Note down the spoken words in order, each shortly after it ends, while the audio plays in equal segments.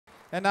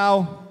And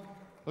now,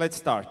 let's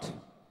start.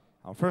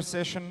 Our first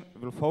session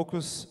will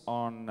focus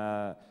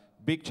on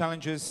big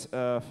challenges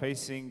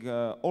facing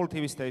all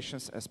TV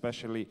stations,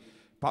 especially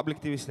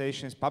public TV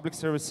stations, public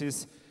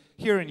services.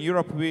 Here in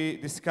Europe, we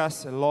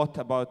discuss a lot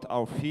about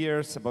our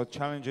fears, about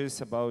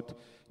challenges, about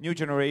new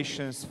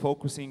generations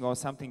focusing on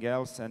something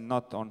else and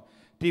not on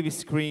TV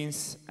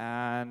screens.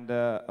 And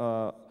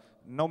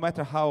no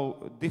matter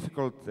how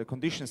difficult the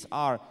conditions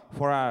are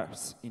for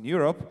us in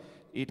Europe,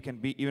 it can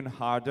be even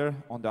harder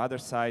on the other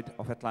side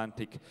of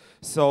Atlantic.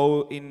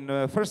 So in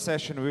the first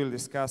session, we will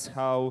discuss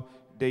how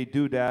they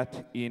do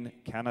that in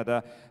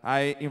Canada.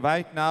 I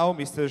invite now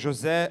Mr.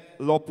 José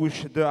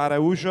Lopes de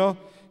Araujo.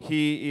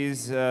 He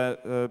is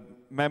a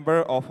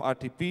member of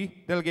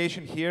RTP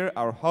delegation here,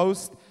 our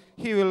host.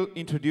 He will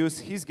introduce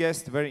his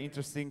guest, very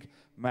interesting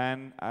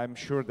man. I'm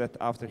sure that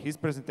after his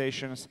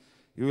presentations,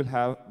 you will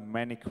have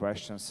many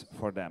questions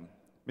for them.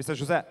 Mr.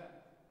 José.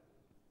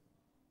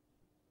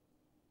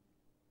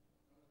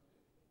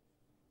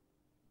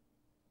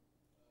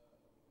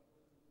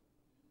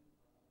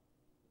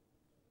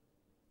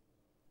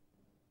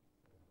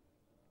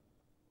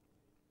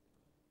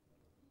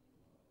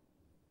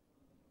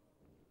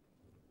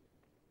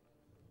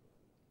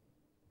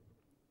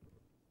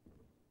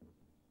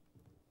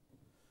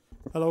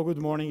 Hello, good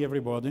morning,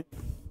 everybody.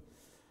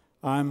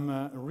 I'm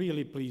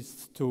really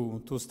pleased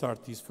to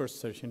start this first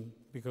session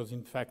because,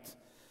 in fact,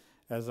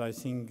 as I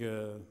think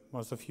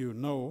most of you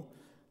know,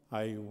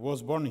 I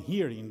was born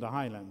here in the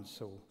Highlands,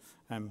 so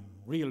I'm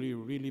really,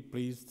 really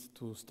pleased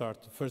to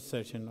start the first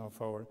session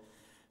of our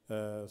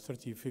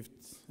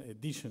 35th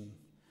edition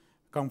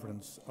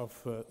conference of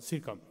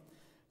CIRCOM.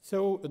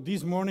 So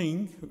this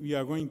morning, we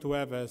are going to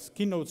have as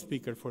keynote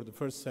speaker for the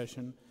first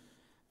session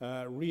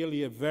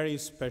really a very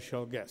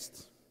special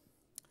guest.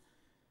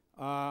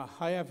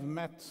 I have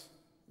met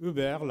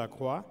Hubert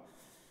Lacroix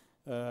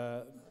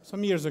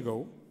some years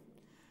ago,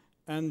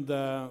 and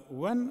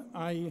when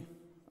I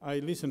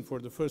listened for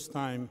the first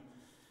time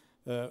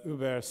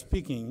Hubert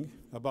speaking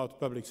about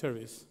public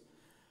service,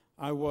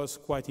 I was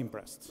quite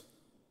impressed.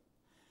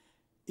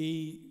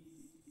 He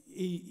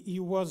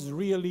was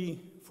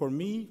really, for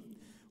me,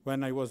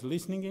 when I was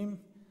listening to him,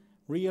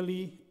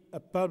 really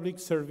a public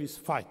service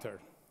fighter.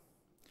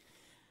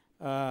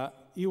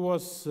 He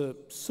was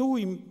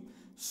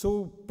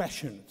so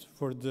passionate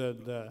for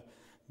the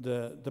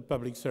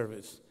public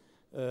service,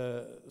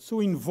 so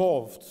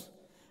involved,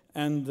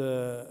 and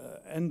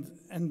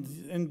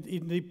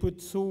they put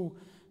so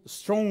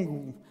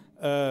strong,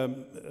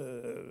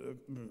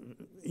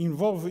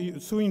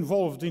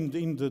 involved in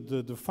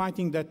the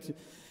fighting that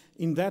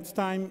in that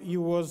time he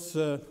was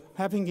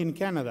having in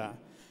Canada,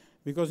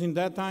 because in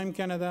that time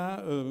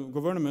Canada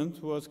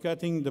government was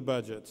cutting the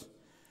budget,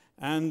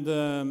 and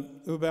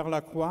Hubert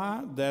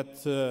Lacroix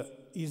that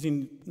is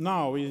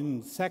now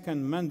in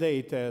second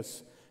mandate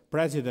as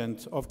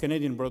president of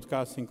Canadian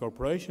Broadcasting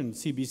Corporation.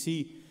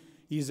 CBC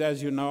is,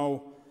 as you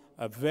know,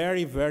 a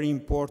very, very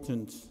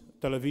important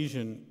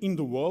television in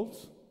the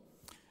world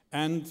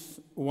and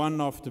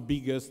one of the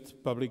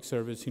biggest public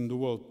service in the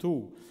world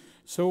too.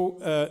 So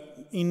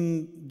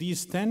in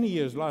these 10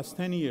 years, last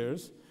 10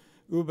 years,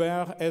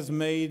 Hubert has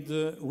made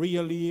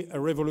really a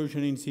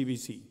revolution in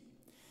CBC.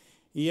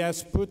 He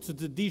has put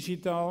the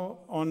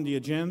digital on the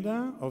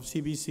agenda of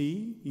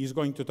CBC. He's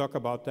going to talk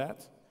about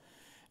that.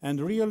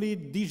 And really,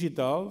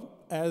 digital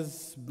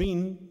has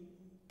been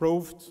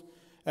proved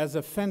as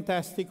a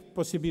fantastic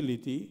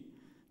possibility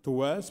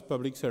to us,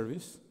 public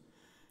service,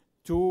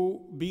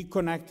 to be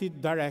connected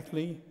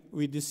directly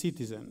with the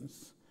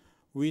citizens,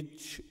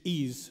 which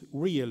is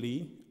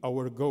really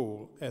our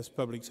goal as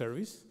public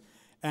service,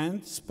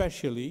 and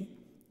especially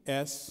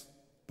as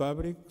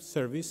public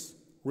service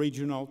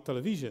regional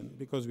television,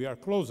 because we are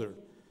closer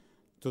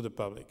to the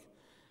public.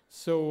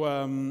 So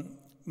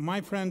my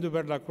friend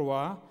Hubert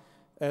Lacroix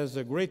has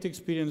a great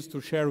experience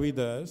to share with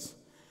us.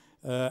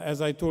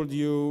 As I told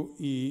you,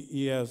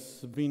 he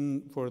has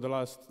been for the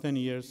last 10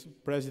 years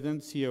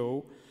president,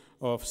 CEO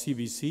of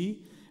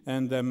CBC,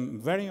 and I'm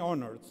very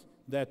honored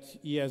that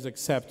he has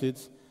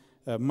accepted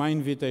my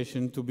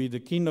invitation to be the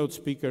keynote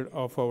speaker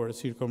of our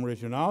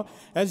CIRCOMRegional.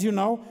 As you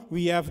know,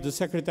 we have the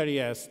secretary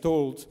has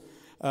told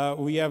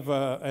we have,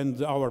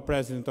 and our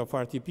president of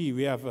RTP,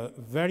 we have a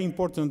very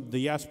important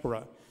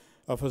diaspora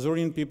of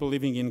Azorian people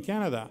living in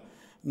Canada.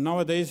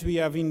 Nowadays, we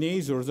have in the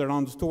Azores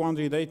around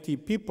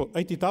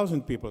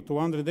 280,000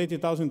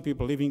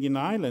 people living in the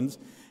islands,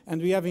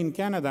 and we have in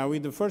Canada,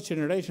 with the first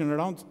generation,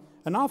 around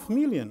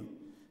 500,000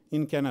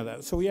 in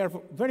Canada. So we are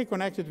very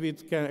connected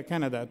with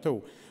Canada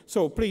too.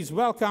 So please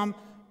welcome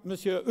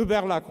Monsieur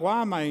Hubert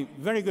Lacroix, my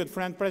very good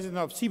friend, president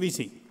of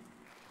CBC.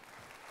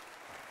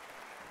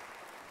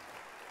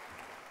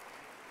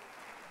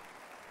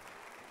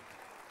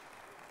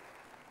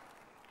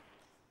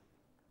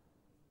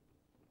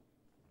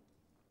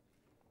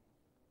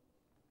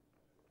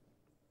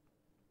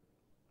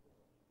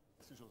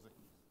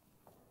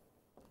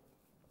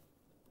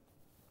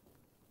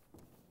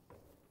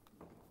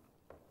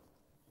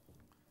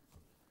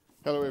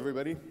 Hello,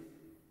 everybody.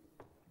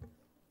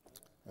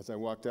 As I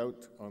walked out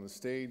on the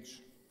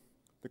stage,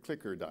 the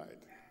clicker died.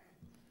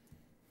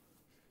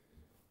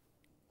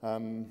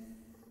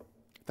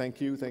 Thank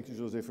you,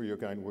 José, for your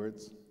kind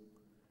words.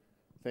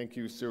 Thank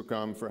you,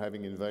 CIRCOM, for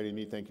having invited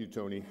me. Thank you,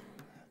 Tony.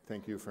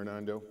 Thank you,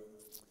 Fernando.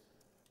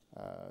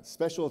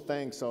 Special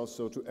thanks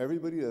also to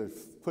everybody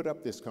that put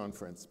up this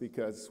conference,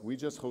 because we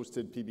just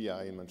hosted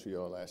PBI in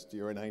Montreal last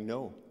year, and I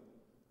know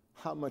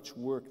how much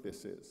work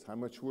this is, how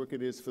much work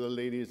it is for the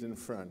ladies in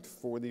front,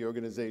 for the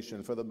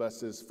organization, for the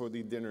buses, for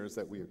the dinners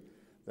that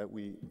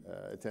we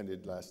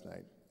attended last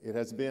night. It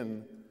has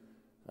been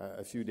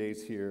a few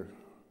days here,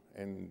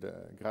 and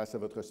grâce à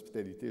votre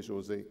hospitalité,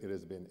 José, it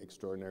has been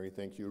extraordinary.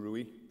 Thank you,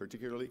 Rui,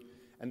 particularly.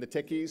 And the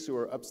techies who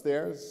are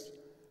upstairs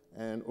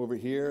and over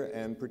here,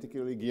 and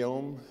particularly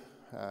Guillaume,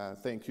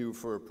 thank you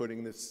for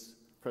putting this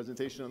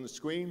presentation on the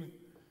screen,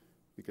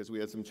 because we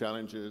had some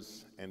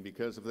challenges, and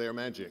because of their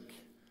magic,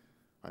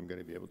 I'm going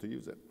to be able to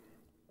use it.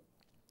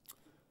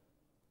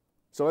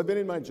 So I've been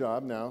in my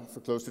job now for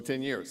close to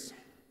 10 years.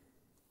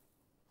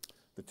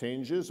 The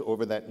changes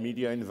over that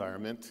media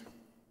environment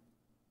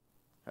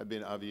have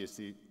been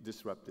obviously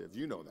disruptive.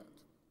 You know that.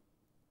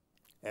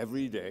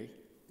 Every day,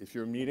 if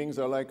your meetings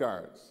are like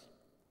ours,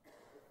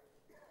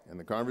 and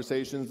the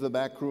conversations in the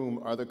back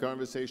room are the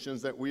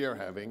conversations that we are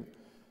having,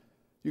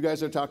 you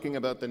guys are talking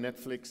about the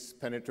Netflix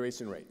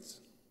penetration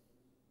rates.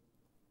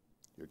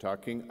 You're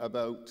talking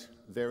about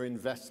their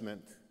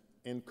investment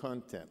in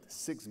content,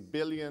 $6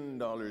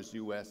 billion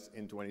US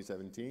in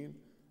 2017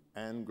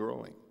 and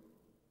growing.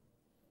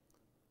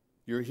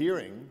 You're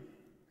hearing,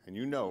 and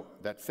you know,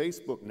 that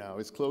Facebook now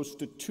is close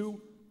to 2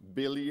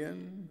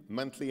 billion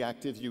monthly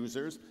active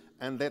users,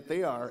 and that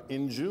they are,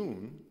 in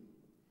June,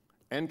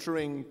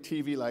 entering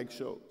TV-like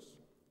shows.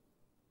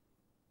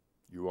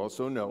 You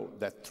also know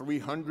that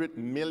 300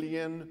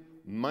 million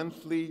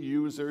monthly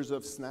users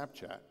of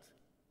Snapchat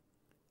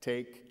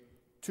take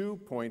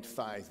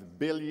 2.5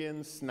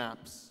 billion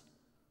snaps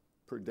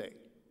per day.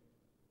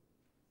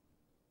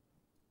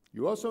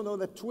 You also know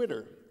that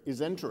Twitter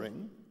is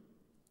entering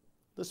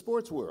the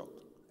sports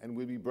world and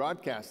will be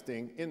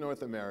broadcasting in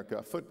North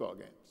America football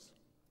games.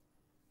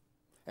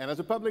 And as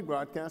a public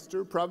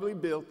broadcaster, probably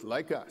built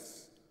like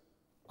us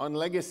on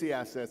legacy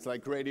assets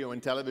like radio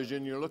and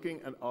television, you're looking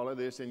at all of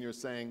this and you're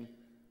saying,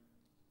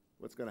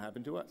 what's going to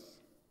happen to us?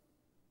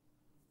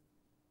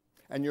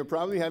 And you're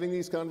probably having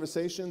these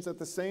conversations at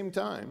the same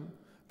time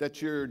that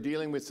you're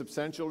dealing with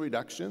substantial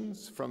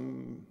reductions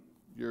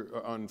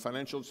on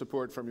financial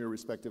support from your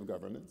respective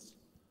governments,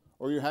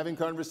 or you're having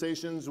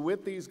conversations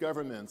with these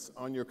governments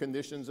on your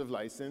conditions of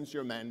license,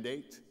 your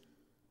mandate,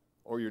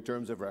 or your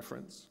terms of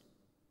reference,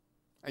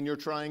 and you're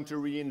trying to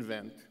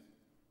reinvent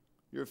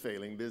your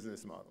failing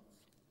business models.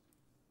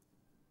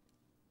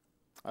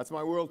 That's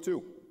my world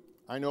too.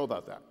 I know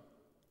about that.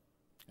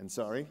 And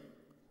sorry,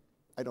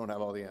 I don't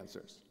have all the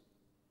answers.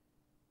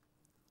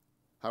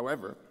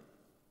 However,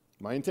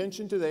 my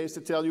intention today is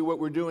to tell you what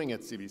we're doing at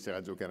CBC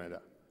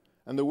Radio-Canada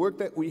and the work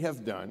that we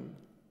have done,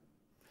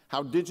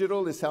 how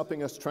digital is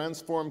helping us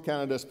transform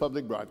Canada's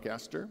public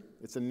broadcaster.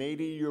 It's an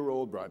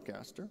 80-year-old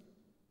broadcaster.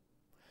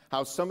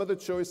 How some of the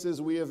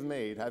choices we have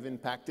made have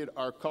impacted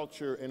our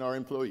culture and our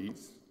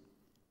employees.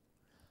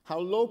 How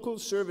local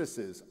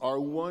services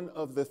are one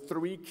of the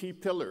 3 key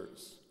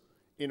pillars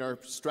in our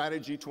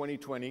Strategy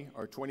 2020,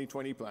 our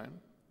 2020 plan.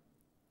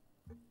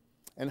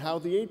 And how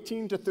the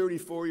 18 to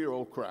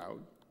 34-year-old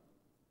crowd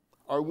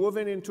are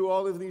woven into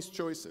all of these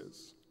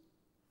choices.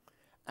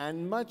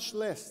 And much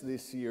less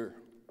this year,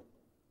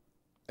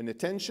 an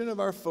attention of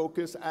our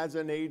focus as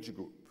an age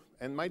group.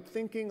 And my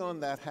thinking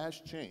on that has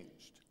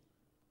changed.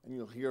 And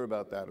you'll hear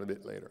about that a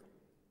bit later.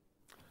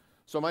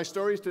 So my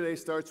story today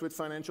starts with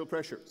financial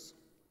pressures.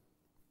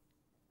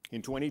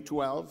 In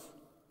 2012,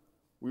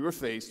 we were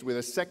faced with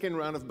a second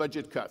round of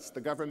budget cuts.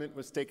 The government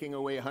was taking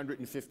away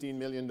 $115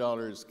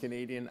 million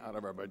Canadian out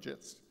of our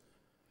budgets,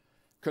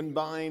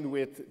 combined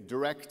with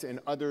direct and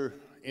other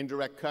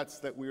indirect cuts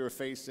that we were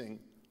facing,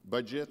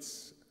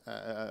 budgets,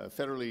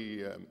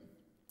 federally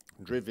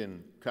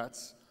driven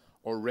cuts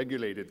or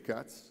regulated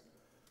cuts.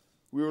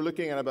 We were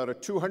looking at about a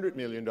 $200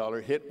 million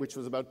hit, which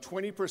was about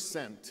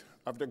 20%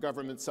 of the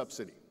government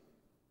subsidy.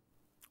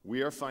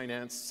 We are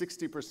financed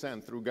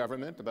 60% through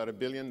government, about $1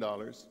 billion,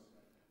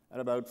 and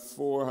about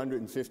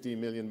 $450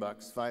 million,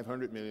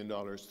 $500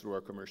 million through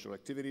our commercial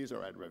activities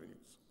or ad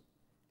revenues,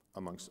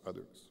 amongst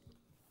others.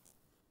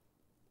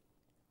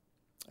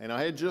 And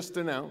I had just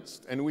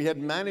announced, and we had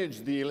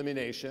managed the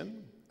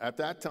elimination at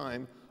that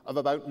time of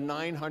about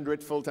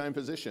 900 full-time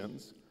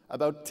positions,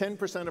 about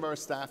 10% of our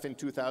staff in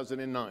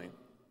 2009.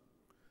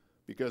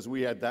 Because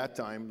we at that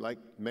time, like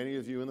many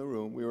of you in the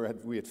room,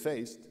 we had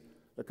faced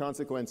the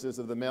consequences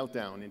of the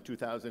meltdown in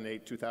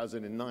 2008,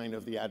 2009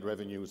 of the ad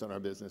revenues on our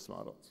business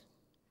models.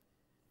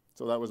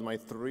 So that was my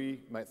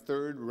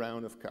third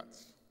round of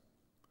cuts.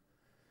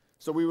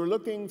 So we were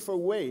looking for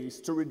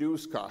ways to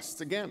reduce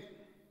costs again.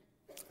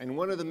 And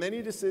one of the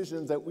many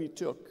decisions that we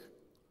took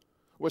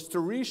was to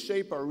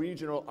reshape our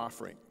regional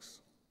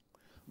offerings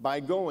by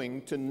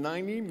going to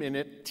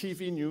 90-minute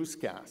TV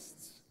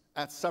newscasts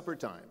at supper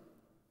time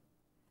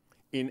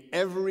in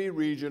every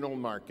regional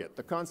market.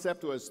 The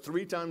concept was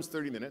 3 times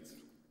 30 minutes,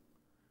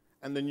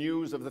 and the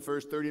news of the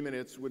first 30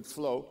 minutes would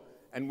flow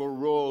and will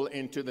roll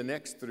into the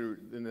next 2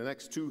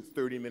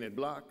 30-minute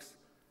blocks,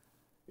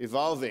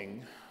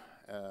 evolving,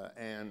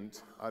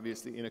 and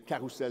obviously in a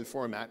carousel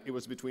format. It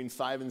was between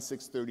 5 and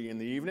 6:30 in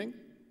the evening.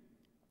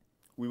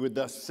 We would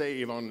thus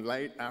save on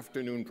late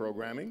afternoon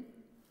programming,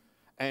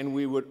 and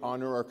we would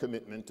honor our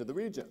commitment to the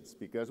regions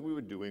because we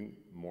were doing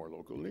more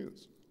local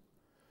news.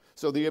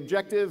 So the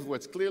objective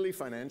was clearly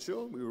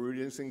financial. We were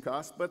reducing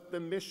costs, but the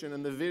mission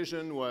and the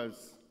vision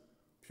was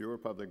pure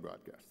public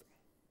broadcasting.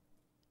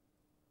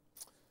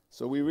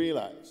 So we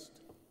realized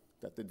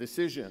that the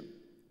decision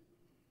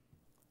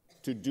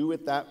to do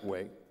it that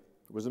way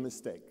was a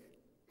mistake.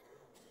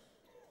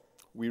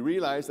 We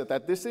realized that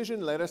that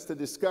decision led us to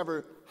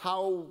discover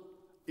how,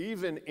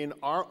 even in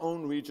our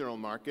own regional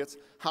markets,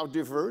 how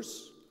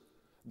diverse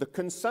the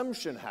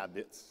consumption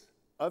habits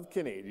of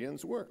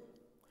Canadians were.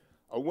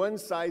 A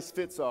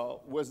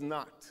one-size-fits-all was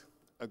not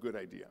a good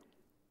idea.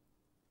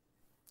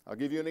 I'll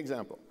give you an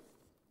example.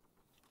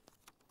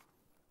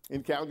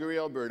 In Calgary,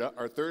 Alberta,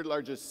 our third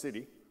largest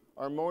city,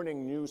 our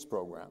morning news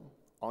program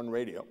on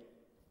radio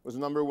was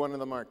 #1 in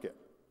the market,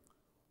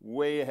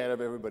 way ahead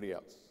of everybody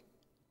else.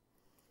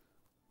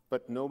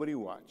 But nobody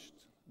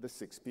watched the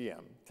 6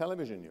 p.m.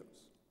 television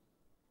news.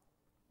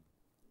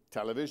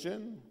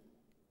 Television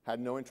had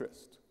no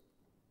interest.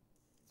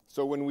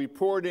 So when we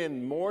poured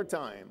in more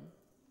time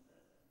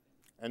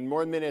and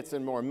more minutes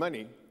and more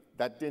money,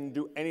 that didn't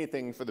do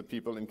anything for the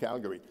people in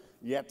Calgary.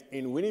 Yet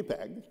in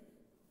Winnipeg,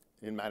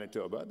 in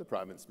Manitoba, the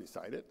province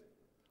beside it,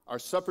 our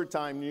supper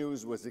time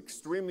news was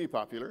extremely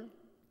popular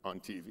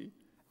on TV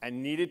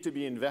and needed to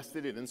be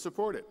invested in and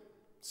supported.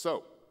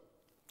 So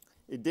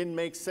it didn't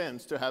make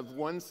sense to have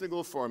one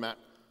single format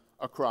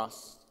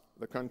across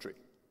the country.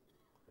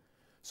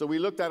 So we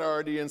looked at our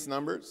audience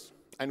numbers,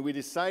 and we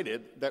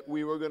decided that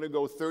we were going to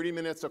go 30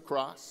 minutes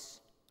across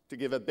to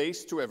give a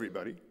base to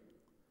everybody,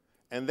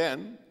 and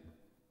then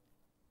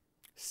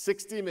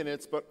 60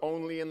 minutes, but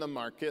only in the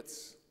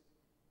markets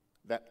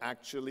that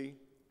actually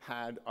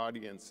had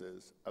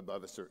audiences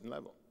above a certain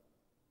level.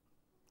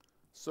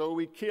 So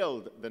we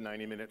killed the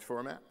 90-minute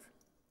format.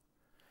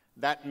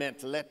 That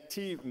meant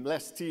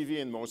less TV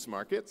in most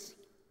markets,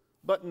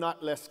 but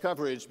not less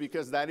coverage,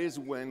 because that is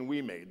when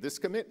we made this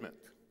commitment.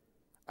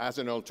 As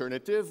an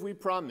alternative, we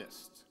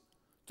promised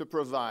to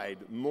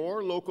provide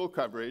more local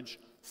coverage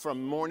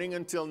from morning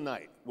until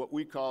night, what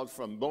we called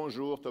from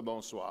bonjour to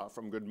bonsoir,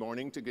 from good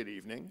morning to good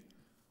evening,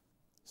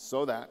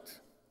 so that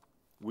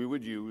we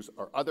would use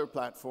our other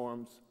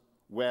platforms,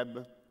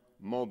 web,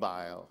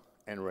 mobile,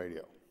 and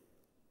radio.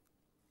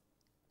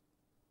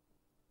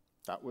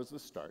 That was the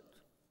start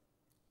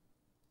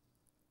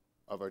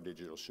of our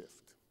digital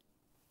shift.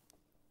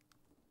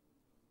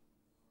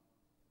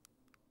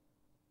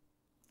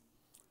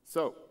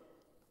 So,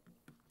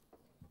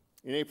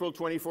 in April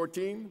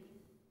 2014,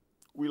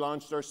 we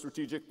launched our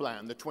strategic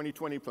plan, the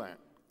 2020 plan,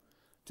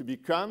 to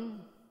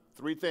become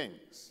 3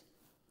 things: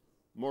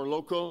 more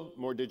local,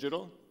 more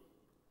digital,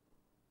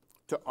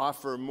 to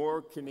offer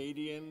more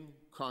Canadian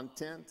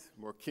content,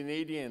 more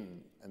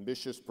Canadian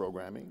ambitious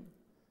programming,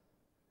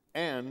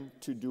 and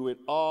to do it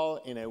all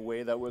in a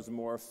way that was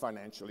more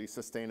financially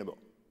sustainable.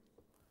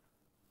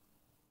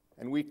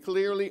 And we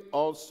clearly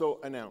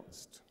also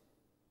announced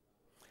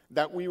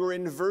that we were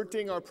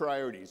inverting our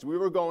priorities. We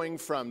were going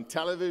from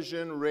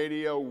television,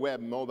 radio, web,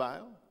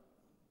 mobile,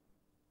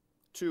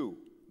 to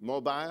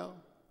mobile,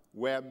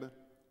 web,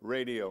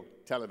 radio,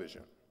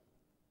 television.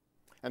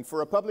 And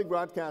for a public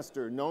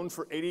broadcaster known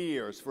for 80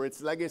 years for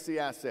its legacy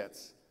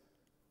assets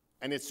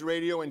and its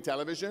radio and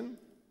television,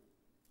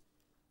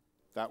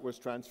 that was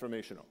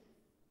transformational.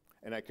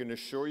 And I can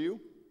assure you,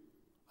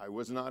 I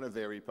was not a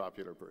very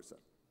popular person.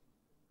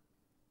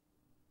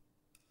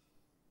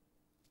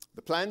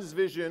 The plan's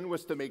vision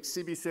was to make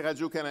CBC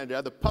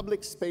Radio-Canada the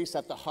public space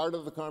at the heart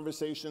of the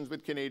conversations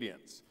with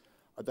Canadians,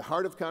 at the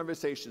heart of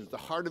conversations, the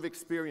heart of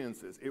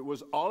experiences. It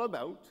was all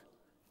about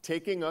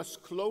taking us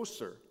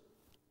closer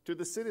to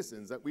the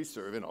citizens that we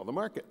serve in all the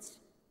markets.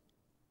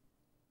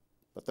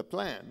 But the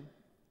plan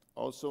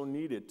also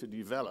needed to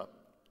develop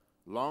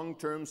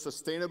long-term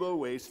sustainable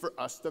ways for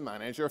us to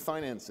manage our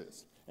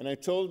finances. And I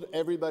told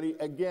everybody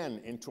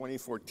again in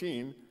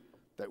 2014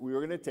 that we were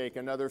going to take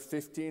another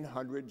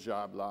 1,500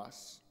 job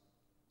loss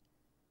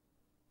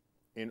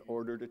in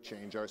order to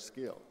change our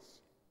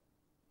skills.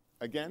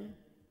 Again,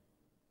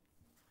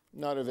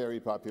 not a very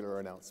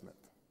popular announcement.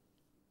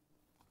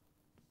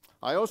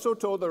 I also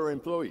told our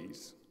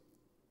employees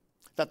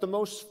that the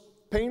most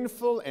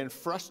painful and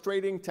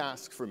frustrating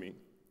task for me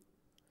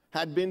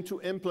had been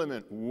to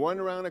implement one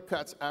round of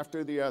cuts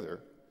after the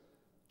other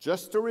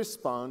just to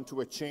respond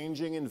to a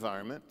changing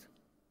environment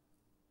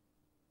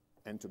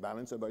and to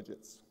balance our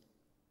budgets.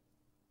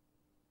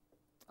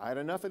 I had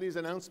enough of these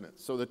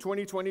announcements, so the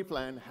 2020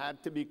 plan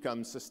had to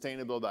become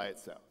sustainable by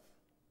itself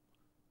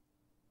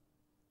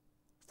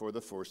for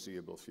the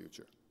foreseeable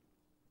future.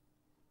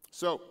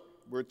 So,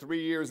 we're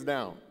 3 years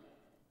down.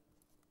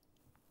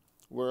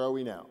 Where are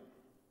we now?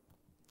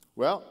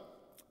 Well,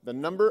 the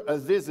number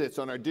of visits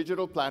on our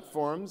digital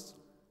platforms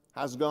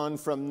has gone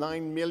from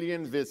 9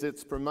 million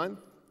visits per month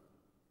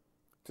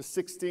to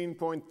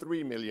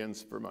 16.3 million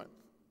per month.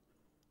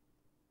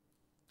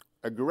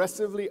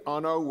 Aggressively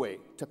on our way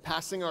to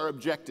passing our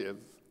objective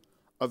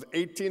of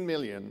 18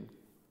 million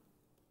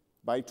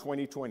by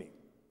 2020.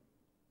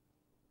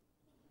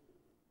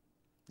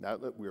 Now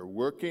that we're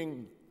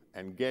working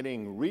and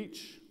getting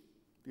reach,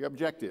 the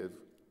objective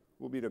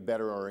will be to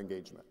better our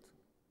engagement.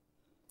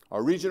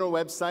 Our regional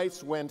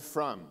websites went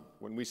from,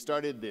 when we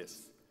started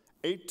this,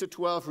 8 to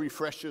 12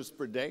 refreshes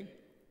per day,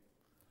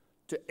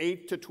 to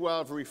 8 to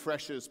 12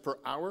 refreshes per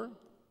hour,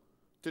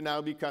 to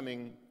now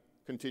becoming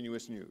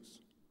continuous news.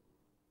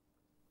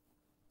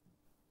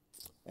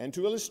 And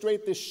to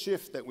illustrate this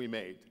shift that we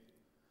made,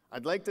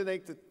 I'd like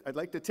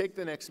to take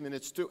the next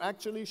minutes to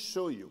actually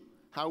show you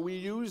how we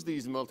use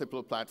these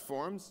multiple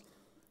platforms,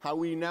 how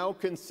we now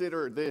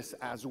consider this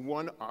as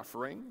one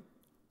offering,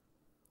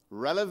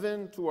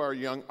 relevant to our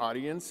young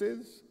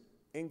audiences,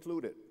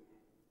 included.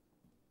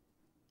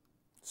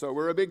 So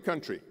we're a big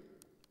country.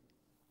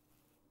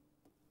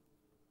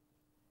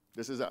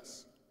 This is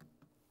us.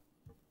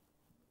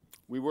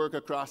 We work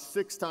across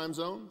 6 time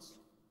zones,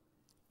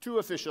 2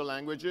 official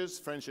languages,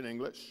 French and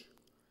English,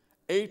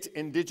 8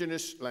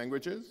 indigenous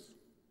languages.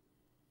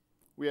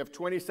 We have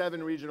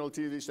 27 regional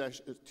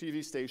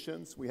TV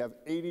stations. We have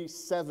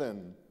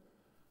 87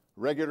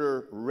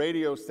 regular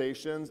radio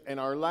stations, and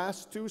our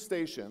last 2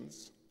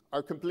 stations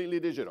are completely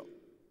digital.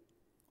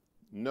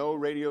 No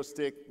radio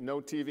stick,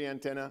 no TV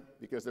antenna,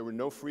 because there were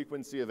no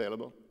frequency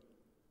available.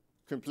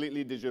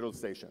 Completely digital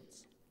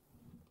stations.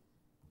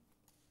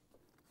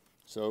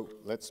 So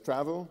let's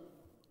travel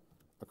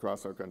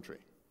across our country.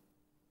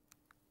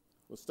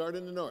 We'll start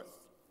in the north.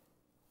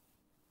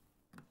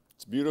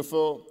 It's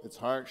beautiful, it's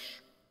harsh,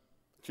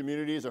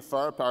 communities are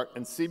far apart,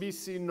 and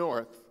CBC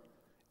North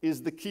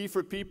is the key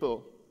for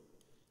people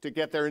to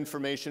get their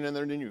information and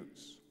their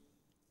news.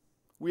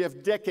 We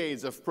have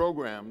decades of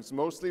programs,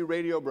 mostly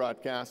radio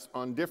broadcasts,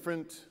 on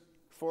different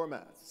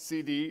formats,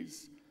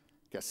 CDs,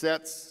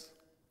 cassettes,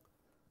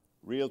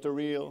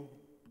 reel-to-reel.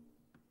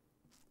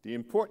 The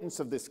importance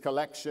of this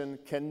collection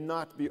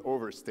cannot be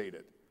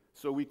overstated.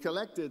 So we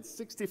collected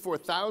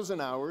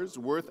 64,000 hours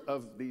worth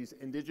of these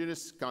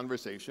indigenous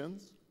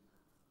conversations.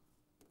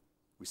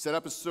 We set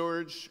up a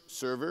storage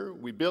server.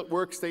 We built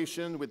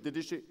workstation with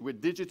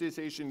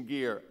digitization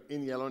gear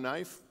in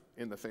Yellowknife,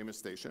 in the famous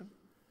station.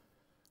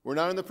 We're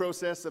now in the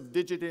process of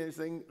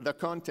digitizing the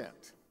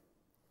content.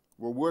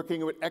 We're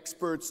working with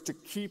experts to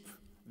keep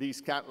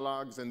these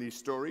catalogs and these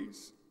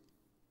stories.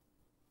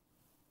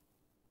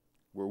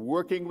 We're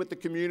working with the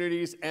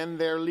communities and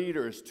their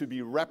leaders to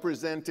be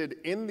represented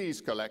in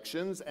these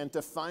collections and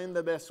to find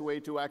the best way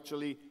to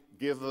actually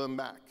give them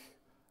back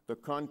the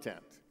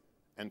content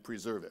and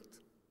preserve it.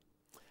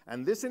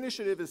 And this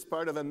initiative is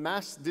part of a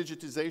mass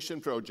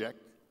digitization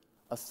project,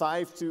 a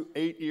 5 to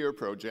 8 year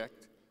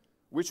project,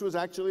 which was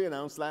actually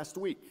announced last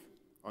week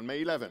on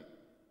May 11.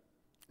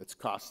 It's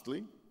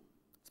costly.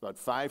 It's about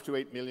 $5 to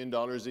 $8 million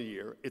a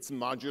year. It's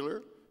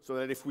modular, so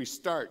that if we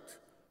start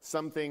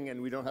something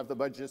and we don't have the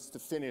budgets to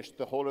finish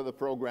the whole of the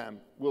program,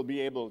 we'll be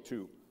able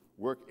to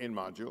work in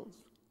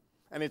modules.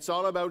 And it's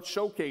all about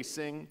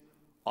showcasing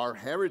our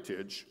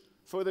heritage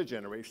for the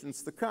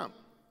generations to come.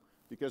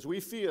 Because we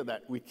feel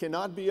that we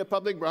cannot be a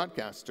public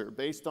broadcaster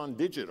based on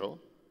digital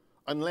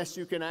unless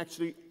you can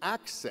actually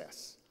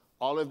access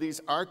all of these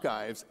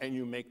archives and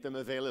you make them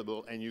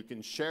available and you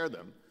can share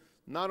them,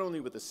 not only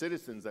with the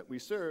citizens that we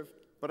serve,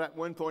 but at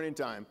one point in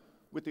time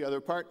with the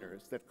other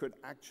partners that could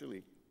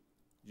actually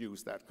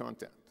use that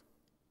content.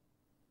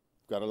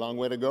 Got a long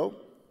way to go,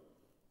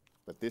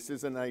 but this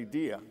is an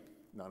idea,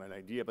 not an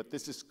idea, but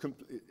this is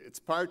it's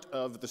part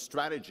of the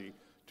strategy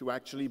to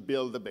actually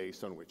build the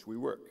base on which we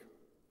work.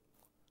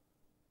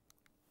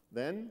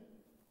 Then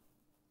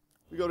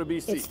we go to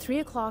BC. It's 3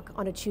 o'clock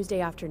on a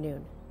Tuesday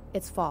afternoon.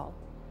 It's fall.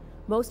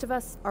 Most of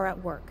us are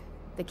at work.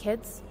 The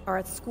kids are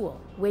at school,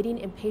 waiting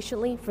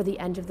impatiently for the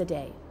end of the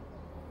day,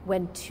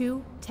 when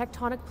 2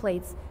 tectonic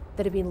plates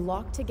that have been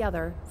locked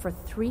together for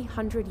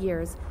 300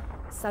 years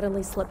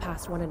suddenly slip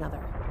past one another.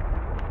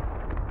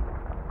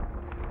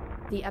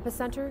 The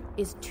epicenter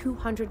is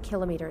 200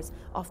 kilometers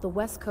off the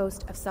west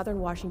coast of southern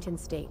Washington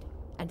state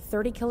and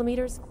 30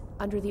 kilometers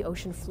under the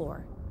ocean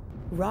floor.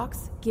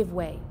 Rocks give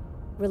way,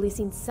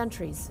 releasing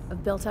centuries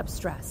of built-up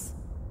stress.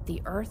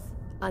 The earth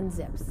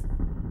unzips.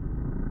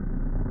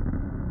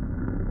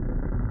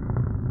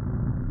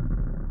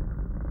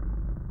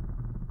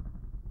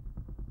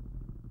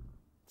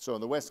 So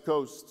on the west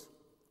coast,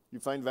 you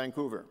find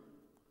Vancouver.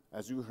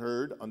 As you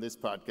heard on this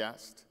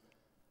podcast,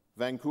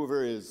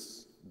 Vancouver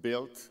is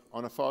built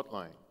on a fault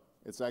line.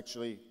 It's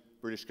actually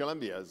British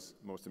Columbia's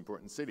most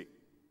important city.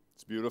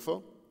 It's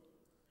beautiful,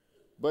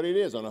 but it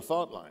is on a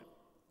fault line.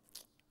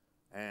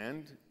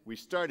 And we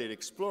started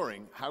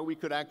exploring how we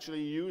could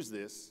actually use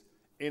this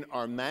in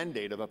our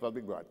mandate of a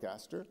public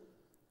broadcaster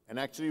and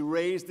actually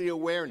raise the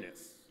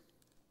awareness.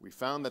 We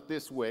found that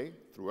this way,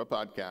 through a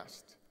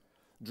podcast,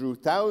 drew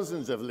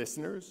thousands of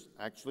listeners,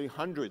 actually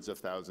hundreds of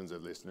thousands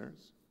of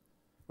listeners,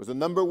 was the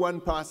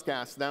 #1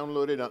 podcast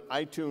downloaded on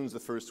iTunes the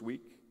first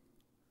week.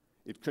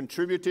 It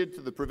contributed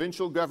to the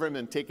provincial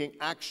government taking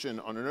action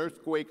on an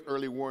earthquake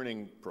early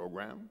warning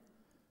program.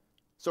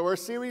 So our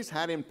series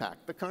had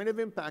impact, the kind of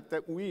impact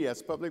that we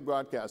as public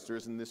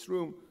broadcasters in this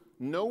room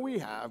know we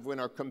have when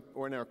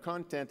our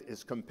content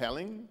is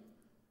compelling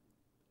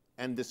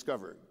and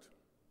discovered.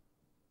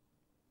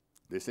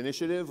 This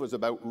initiative was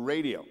about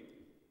radio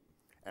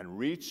and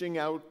reaching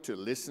out to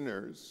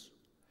listeners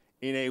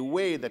in a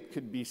way that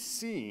could be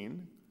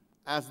seen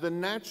as the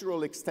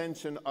natural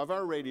extension of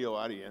our radio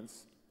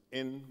audience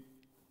in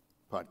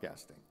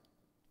podcasting.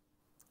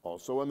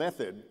 Also a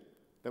method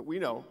that we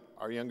know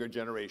our younger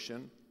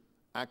generation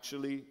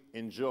actually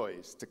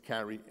enjoys to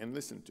carry and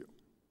listen to.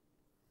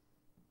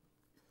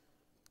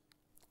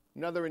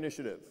 Another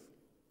initiative.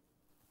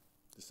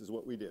 This is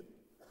what we did.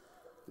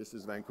 This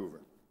is Vancouver.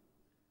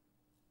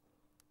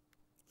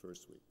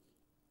 First week.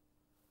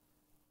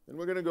 Then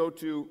we're going to go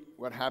to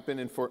what happened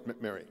in Fort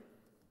McMurray.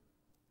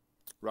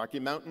 Rocky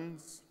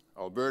Mountains,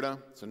 Alberta,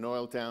 it's an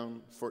oil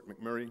town, Fort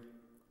McMurray.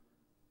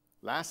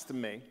 Last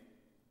May,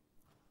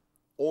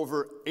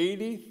 over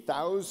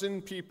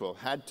 80,000 people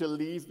had to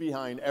leave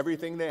behind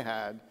everything they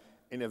had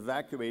and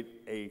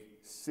evacuate a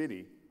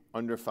city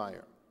under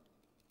fire.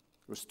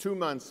 It was 2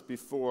 months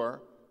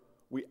before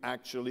we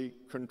actually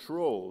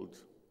controlled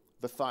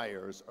the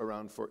fires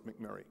around Fort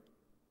McMurray.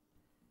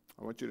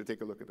 I want you to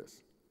take a look at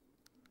this.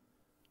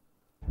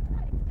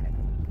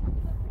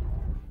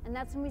 And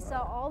that's when we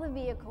saw all the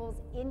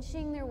vehicles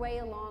inching their way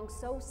along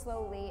so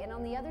slowly, and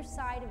on the other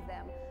side of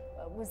them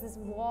was this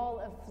wall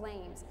of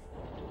flames.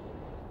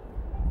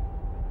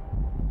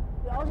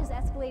 It all just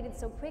escalated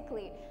so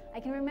quickly. I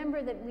can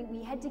remember that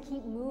we had to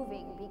keep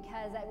moving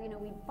because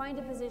we'd find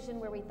a position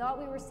where we thought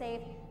we were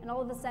safe, and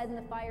all of a sudden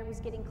the fire was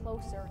getting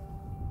closer.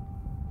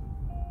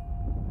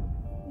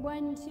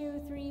 1, 2,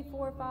 3,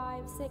 4,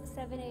 5, 6,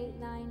 7, 8,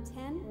 9,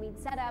 10. We'd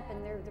set up,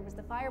 and there was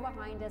the fire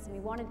behind us, and we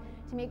wanted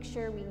to make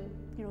sure we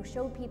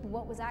showed people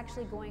what was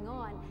actually going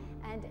on.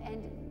 And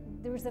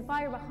there was the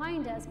fire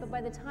behind us, but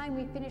by the time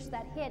we finished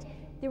that hit,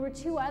 there were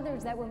 2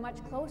 others that were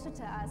much closer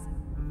to us.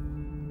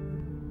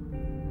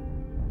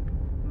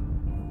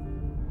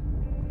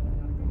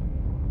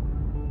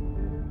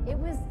 It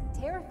was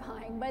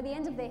terrifying. By the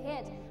end of the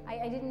hit,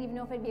 I didn't even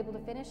know if I'd be able to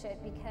finish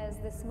it because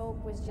the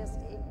smoke was just,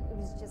 it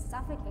was just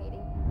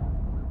suffocating.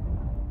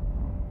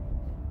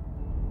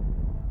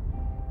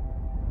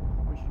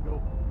 We should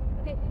go.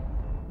 Okay.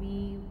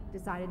 We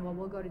decided, well,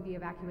 we'll go to the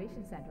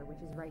evacuation center,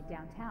 which is right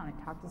downtown, and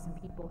talk to some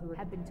people who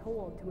had been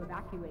told to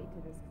evacuate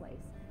to this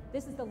place.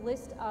 This is the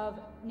list of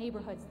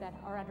neighborhoods that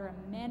are under a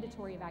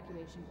mandatory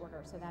evacuation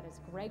order. So that is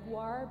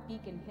Gregoire,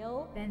 Beacon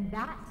Hill. Then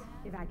that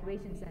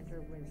evacuation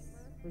center was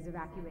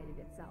evacuated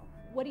itself.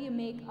 What do you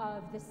make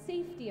of the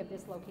safety of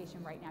this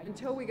location right now?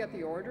 Until we get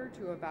the order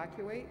to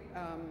evacuate,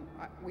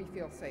 we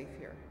feel safe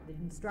here. The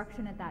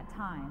instruction at that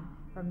time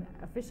from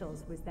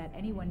officials was that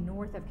anyone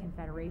north of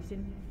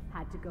Confederation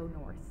had to go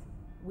north.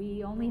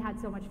 We only had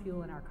so much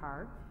fuel in our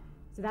car,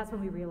 so that's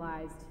when we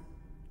realized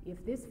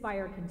if this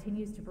fire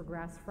continues to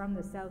progress from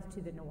the south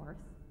to the north,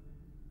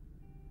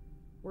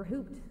 we're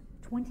hooped.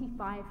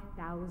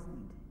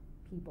 25,000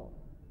 people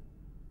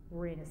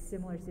were in a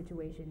similar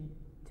situation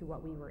to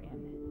what we were in.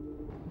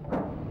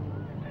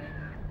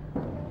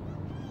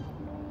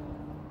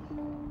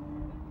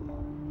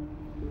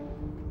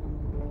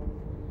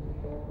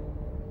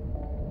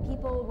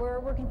 People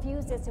were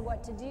confused as to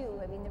what to do.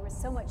 I mean, there was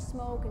so much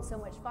smoke and so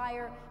much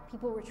fire.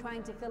 People were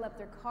trying to fill up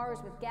their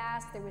cars with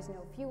gas. There was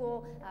no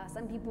fuel.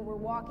 Some people were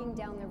walking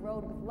down the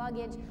road with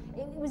luggage.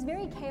 It was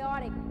very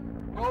chaotic.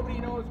 Nobody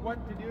knows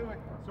what to do,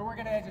 so we're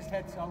gonna just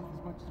head south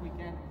as much as we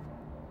can.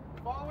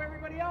 Follow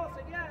everybody else,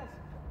 I guess.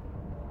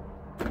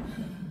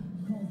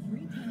 Call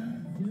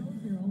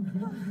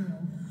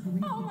 310-0000.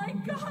 Oh my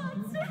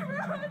God,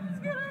 Sarah, it's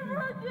gonna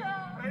burn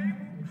down.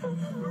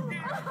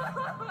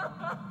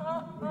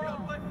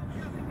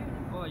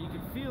 Oh, you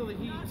can feel the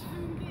heat.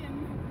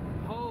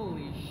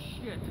 Holy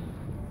shit.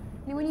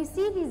 And when you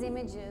see these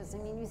images, I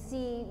mean, you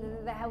see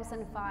the house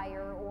on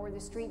fire or the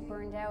street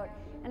burned out,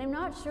 and I'm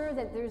not sure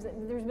that there's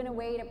been a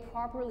way to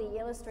properly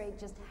illustrate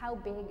just how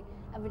big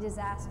of a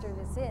disaster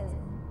this is.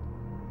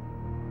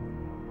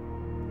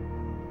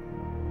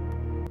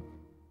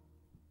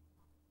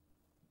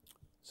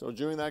 So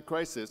during that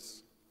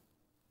crisis,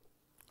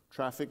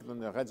 traffic on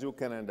the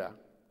Radio-Canada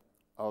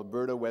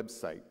Alberta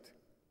website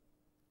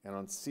and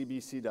on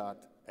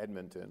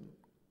cbc.edmonton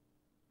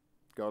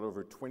got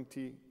over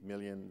 20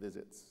 million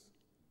visits.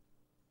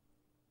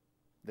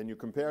 Then you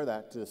compare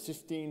that to the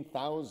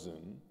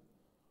 15,000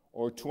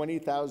 or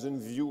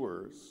 20,000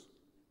 viewers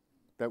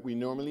that we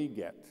normally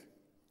get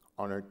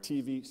on our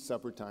TV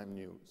suppertime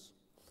news.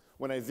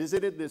 When I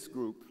visited this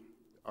group,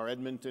 our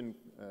Edmonton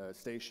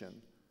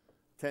station,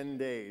 10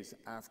 days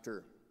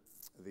after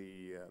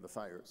the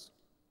fires,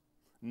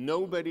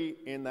 nobody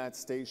in that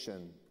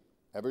station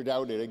ever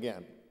doubted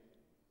again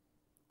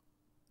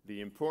the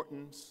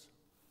importance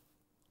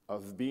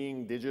of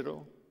being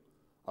digital,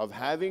 of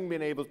having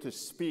been able to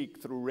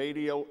speak through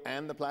radio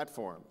and the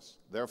platforms,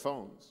 their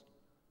phones,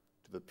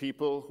 to the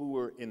people who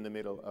were in the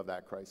middle of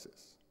that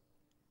crisis,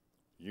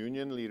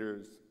 union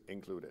leaders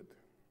included.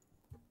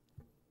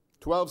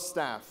 12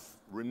 staff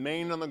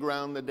remained on the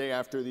ground the day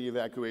after the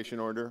evacuation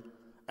order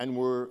and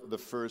were the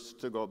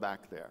first to go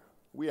back there.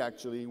 We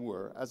actually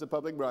were, as a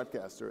public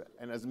broadcaster,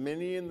 and as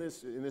many in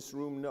this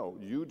room know,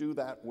 you do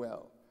that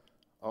well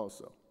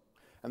also.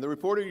 And the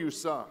reporter you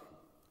saw,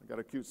 I got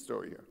a cute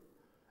story here.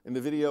 In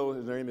the video,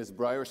 his name is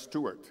Briar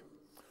Stewart,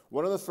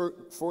 one of the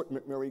Fort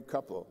McMurray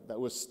couple that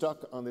was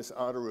stuck on this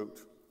auto route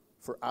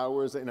for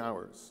hours and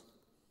hours.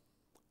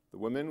 The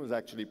woman was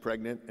actually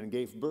pregnant and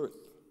gave birth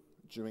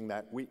during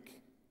that week.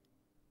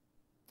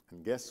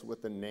 And guess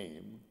what the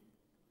name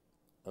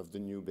of the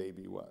new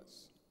baby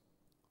was?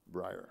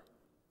 Briar.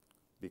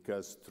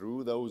 Because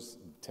through those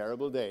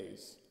terrible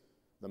days,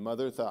 the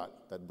mother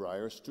thought that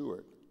Briar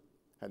Stewart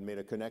had made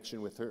a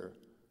connection with her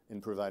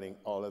in providing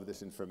all of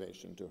this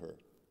information to her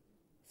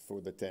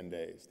for the 10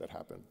 days that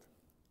happened.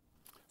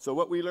 So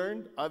what we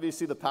learned,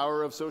 obviously the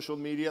power of social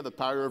media, the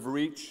power of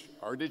reach,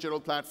 our digital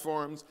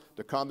platforms,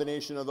 the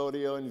combination of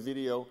audio and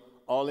video,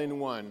 all in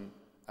one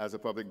as a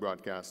public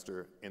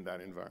broadcaster in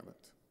that environment.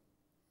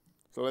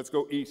 So let's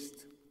go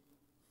east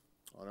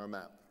on our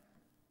map.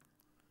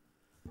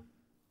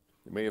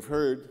 You may have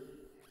heard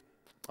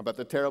about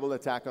the terrible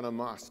attack on a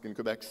mosque in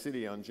Quebec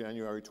City on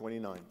January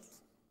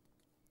 29th.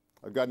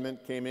 A gunman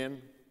came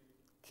in,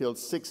 killed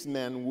 6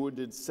 men,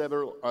 wounded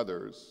several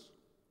others,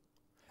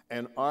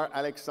 and our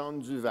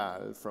Alexandre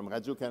Duval from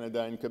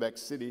Radio-Canada in Quebec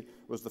City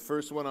was the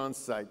first one on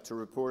site to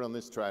report on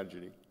this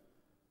tragedy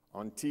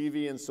on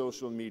TV and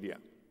social media.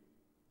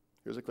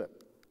 Here's a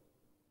clip.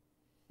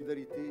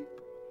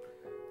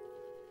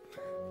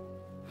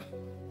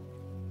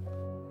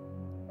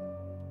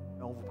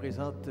 On vous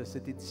présente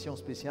cette édition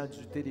spéciale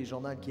du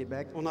Téléjournal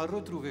Québec. On a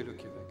retrouvé le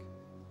Québec.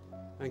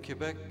 Un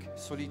Québec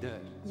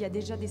solidaire. Il y a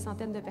déjà des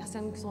centaines de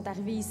personnes qui sont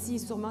arrivées ici,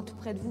 sûrement tout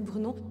près de vous,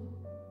 Bruno.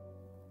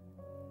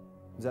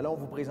 Nous allons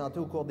vous présenter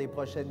au cours des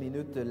prochaines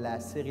minutes la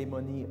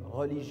cérémonie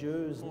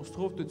religieuse. On se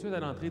trouve tout de suite à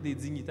l'entrée des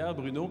dignitaires,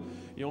 Bruno,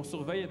 et on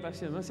surveille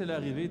impatiemment, c'est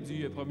l'arrivée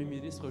du premier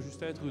ministre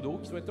Justin Trudeau.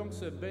 Souhaitons que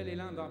ce bel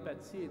élan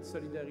d'empathie et de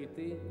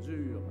solidarité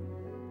dure.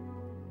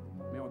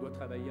 Mais on doit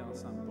travailler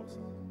ensemble pour ça.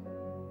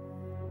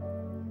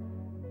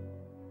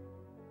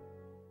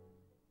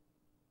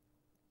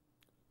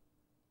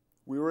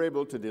 We were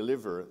able to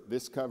deliver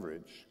this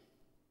coverage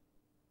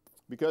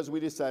because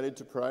we decided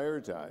to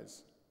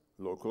prioritize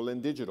local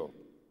and digital.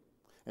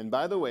 And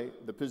by the way,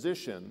 the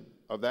position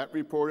of that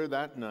reporter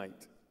that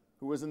night,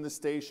 who was in the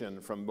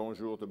station from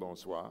Bonjour to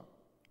Bonsoir,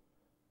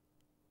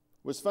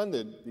 was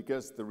funded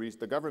because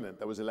the government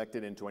that was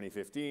elected in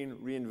 2015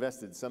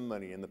 reinvested some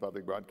money in the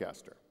public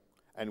broadcaster.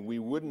 And we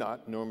would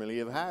not normally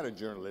have had a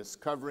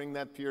journalist covering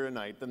that pier at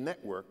night. The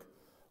network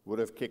would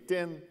have kicked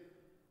in.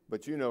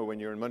 But you know when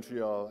you're in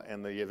Montreal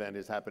and the event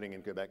is happening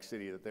in Quebec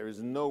City that there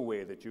is no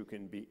way that you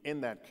can be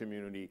in that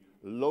community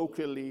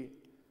locally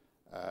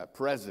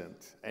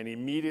present and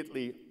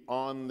immediately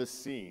on the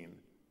scene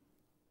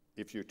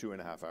if you're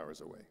 2.5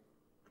 hours away.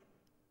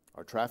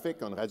 Our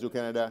traffic on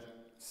Radio-Canada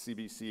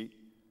CBC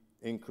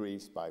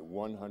increased by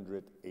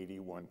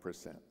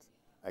 181%.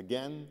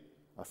 Again,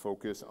 a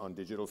focus on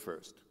digital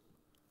first.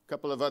 A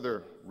couple of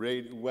other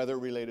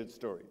weather-related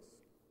stories.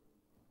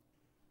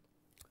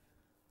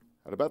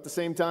 At about the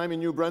same time in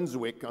New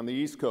Brunswick on the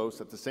East Coast,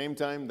 at the same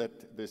time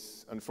that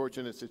this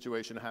unfortunate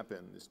situation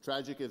happened, this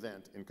tragic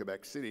event in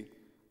Quebec City,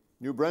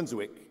 New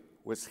Brunswick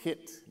was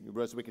hit. New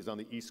Brunswick is on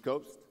the East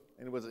Coast,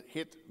 and it was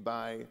hit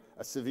by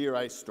a severe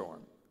ice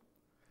storm.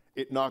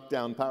 It knocked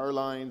down power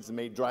lines,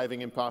 made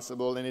driving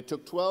impossible, and it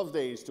took 12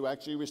 days to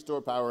actually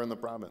restore power in the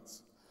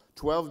province.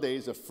 12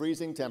 days of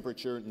freezing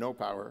temperature, no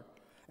power,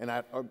 and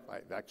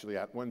actually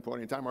at one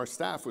point in time, our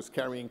staff was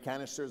carrying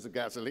canisters of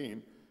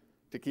gasoline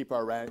to keep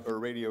our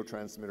radio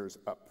transmitters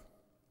up.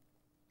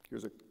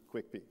 Here's a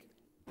quick peek.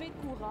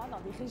 Courant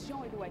dans des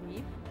régions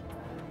éloignées.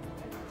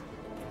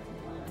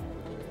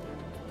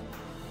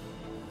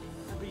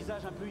 Un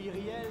paysage un peu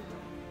irréel.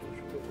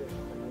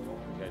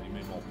 J'ai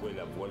allumé mon poêle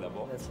à bois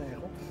là-bas. La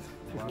Saint-Ron.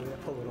 Je ne voulais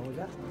pas au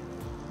là.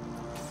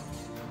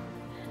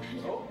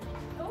 Oh!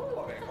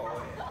 Oh! Ben,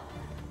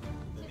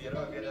 le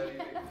virage vient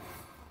d'arriver.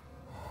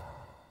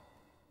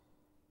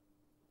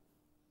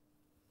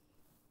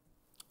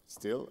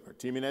 Still, our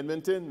team in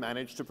Edmonton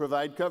managed to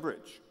provide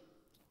coverage.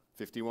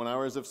 51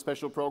 hours of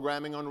special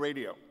programming on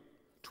radio,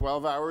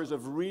 12 hours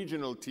of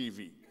regional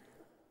TV,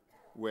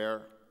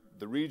 where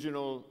the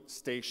regional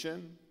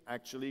station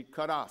actually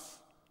cut off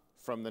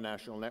from the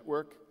national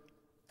network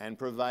and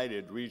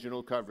provided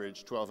regional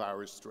coverage 12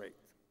 hours straight.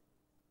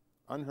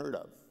 Unheard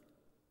of.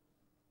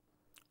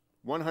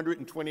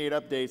 128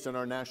 updates on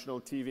our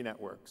national TV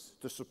networks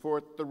to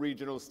support the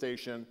regional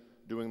station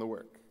doing the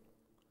work.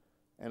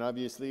 And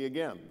obviously,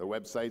 again, the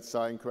website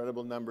saw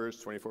incredible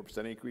numbers,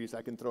 24% increase.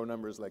 I can throw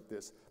numbers like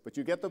this. But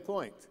you get the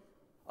point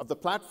of the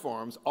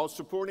platforms all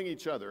supporting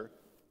each other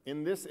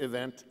in this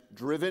event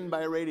driven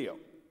by radio.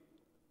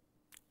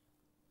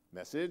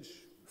 Message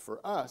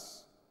for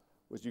us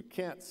was you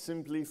can't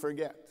simply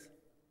forget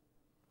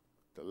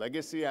the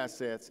legacy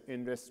assets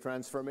in this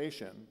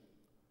transformation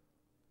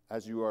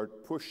as you are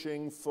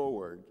pushing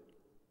forward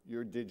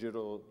your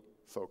digital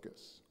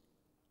focus.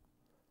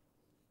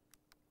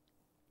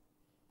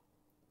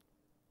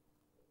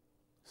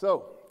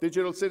 So,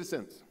 digital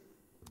citizens.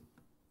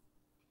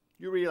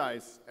 You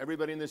realize,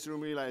 everybody in this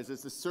room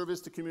realizes, the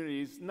service to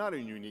community is not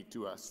unique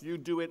to us. You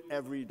do it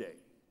every day,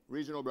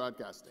 regional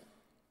broadcasting.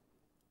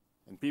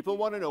 And people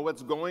want to know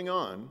what's going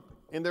on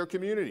in their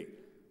community.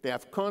 They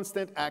have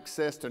constant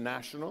access to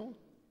national,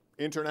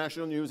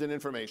 international news and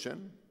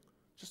information.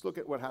 Just look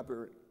at what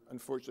happened,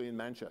 unfortunately, in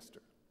Manchester.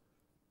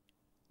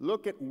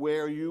 Look at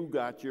where you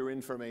got your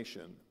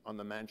information on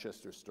the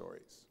Manchester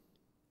stories.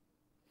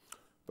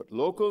 But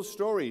local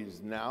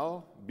stories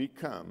now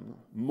become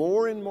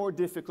more and more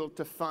difficult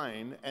to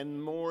find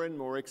and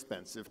more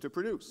expensive to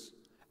produce.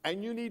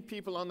 And you need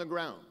people on the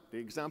ground. The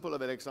example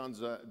of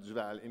Alexandre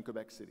Duval in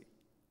Quebec City.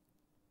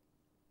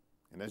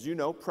 And as you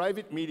know,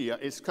 private media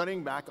is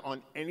cutting back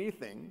on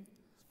anything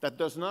that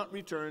does not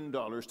return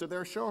dollars to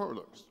their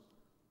shareholders.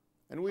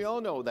 And we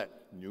all know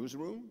that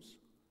newsrooms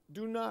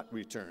do not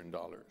return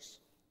dollars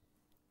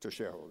to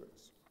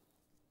shareholders.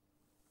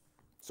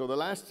 So the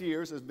last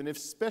years has been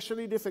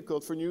especially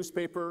difficult for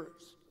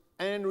newspapers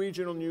and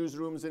regional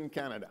newsrooms in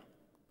Canada.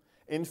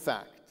 In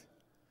fact,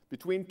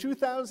 between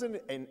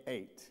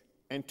 2008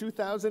 and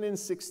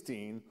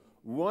 2016,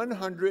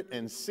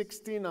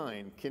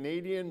 169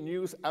 Canadian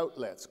news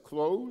outlets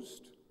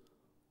closed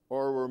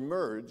or were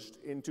merged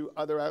into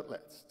other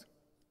outlets.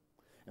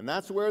 And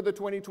that's where the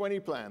 2020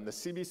 plan, the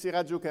CBC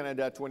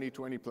Radio-Canada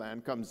 2020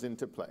 plan, comes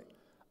into play.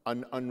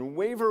 An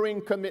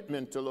unwavering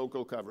commitment to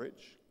local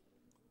coverage,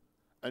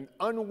 an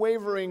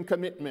unwavering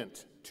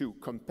commitment to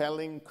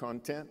compelling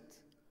content,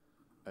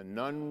 an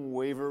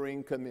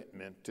unwavering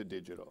commitment to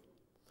digital.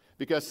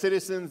 Because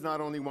citizens not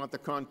only want the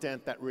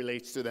content that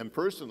relates to them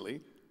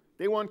personally,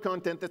 they want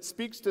content that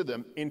speaks to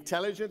them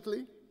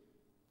intelligently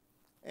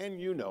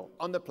and, you know,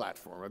 on the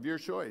platform of your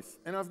choice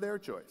and of their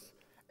choice.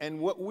 And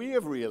what we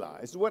have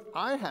realized, what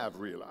I have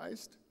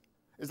realized,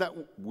 is that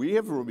we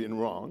have been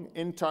wrong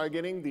in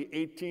targeting the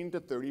 18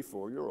 to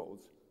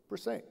 34-year-olds per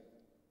se.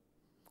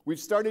 We've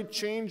started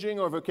changing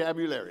our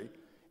vocabulary,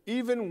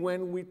 even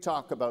when we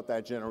talk about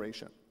that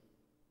generation.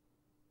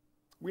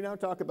 We now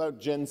talk about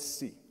Gen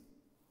C,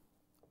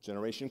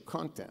 generation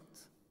content,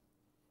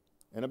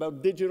 and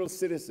about digital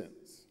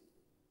citizens.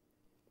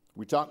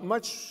 We talk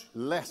much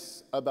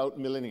less about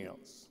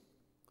millennials.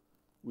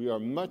 We are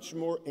much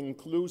more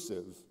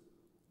inclusive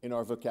in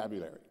our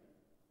vocabulary.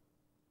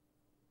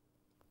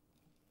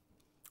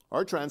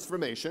 Our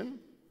transformation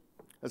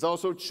has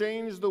also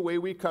changed the way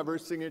we cover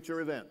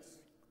signature events.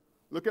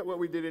 Look at what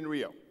we did in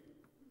Rio.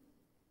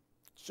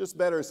 It's just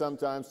better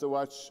sometimes to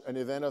watch an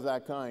event of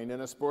that kind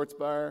in a sports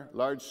bar,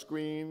 large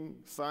screen,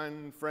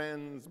 fun,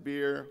 friends,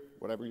 beer,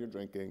 whatever you're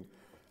drinking,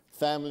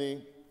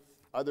 family,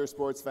 other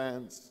sports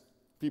fans,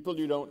 people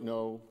you don't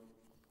know,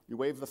 you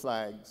wave the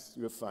flags,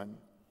 you have fun.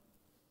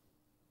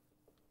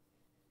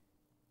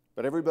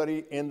 But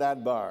everybody in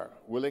that bar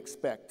will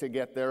expect to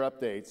get their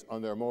updates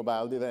on their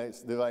mobile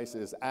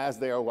devices as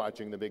they are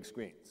watching the big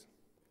screens.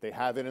 They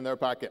have it in their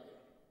pocket.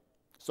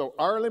 So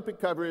our Olympic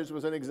coverage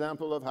was an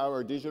example of how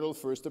our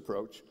digital-first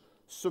approach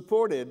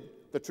supported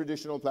the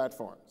traditional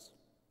platforms.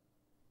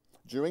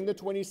 During the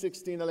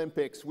 2016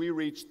 Olympics, we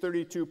reached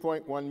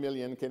 32.1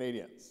 million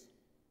Canadians.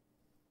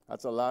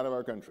 That's a lot of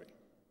our country.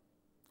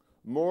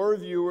 More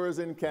viewers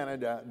in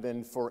Canada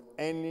than for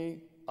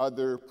any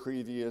other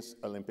previous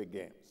Olympic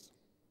Games.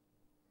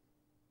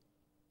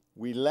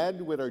 We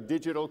led with our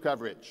digital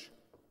coverage.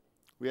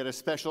 We had a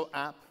special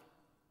app.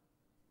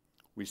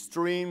 We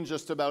streamed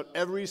just about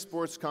every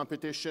sports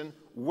competition,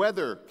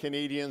 whether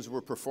Canadians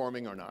were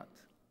performing or not.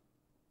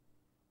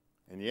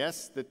 And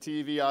yes, the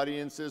TV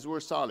audiences were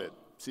solid.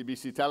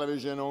 CBC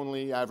television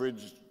only,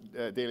 average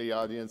daily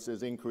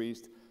audiences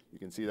increased. You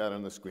can see that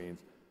on the screens.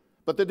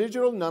 But the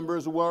digital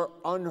numbers were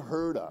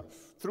unheard of,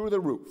 through the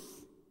roof.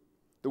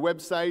 The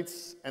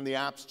websites and the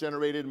apps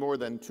generated more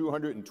than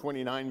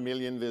 229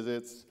 million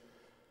visits,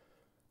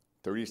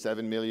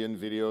 37 million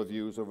video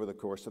views over the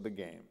course of the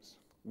Games.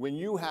 When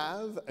you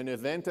have an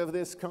event of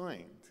this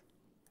kind,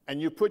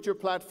 and you put your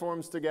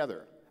platforms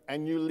together,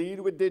 and you lead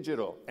with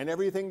digital, and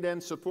everything then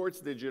supports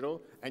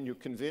digital, and you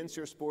convince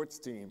your sports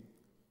team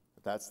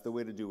that that's the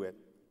way to do it,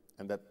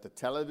 and that the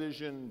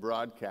television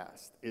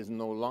broadcast is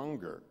no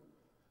longer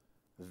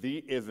the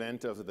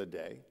event of the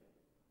day,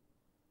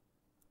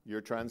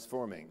 you're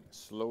transforming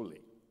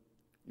slowly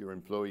your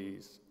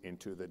employees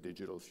into the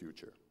digital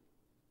future.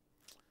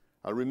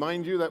 I'll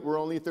remind you that we're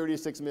only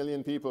 36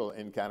 million people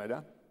in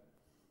Canada.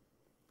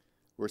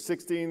 We're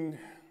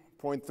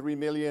 16.3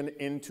 million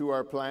into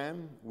our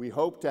plan. We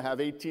hope to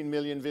have 18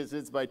 million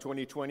visits by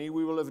 2020.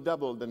 We will have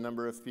doubled the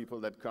number of people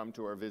that come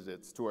to our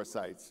visits, to our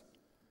sites,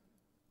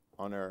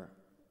 on a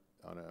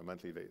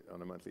monthly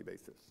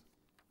basis.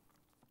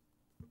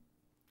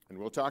 And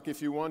we'll talk,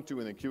 if you want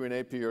to, in the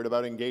Q&A period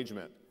about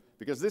engagement.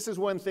 Because this is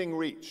one thing,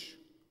 reach.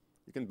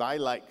 You can buy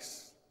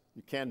likes.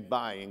 You can't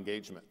buy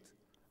engagement.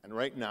 And And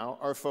right now,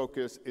 our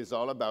focus is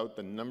all about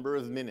the number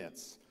of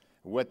minutes,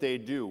 what they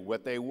do,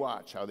 what they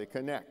watch, how they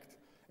connect.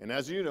 And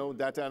as you know,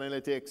 data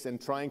analytics and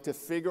trying to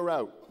figure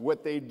out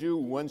what they do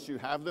once you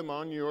have them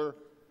on your,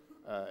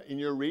 in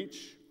your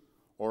reach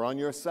or on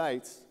your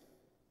sites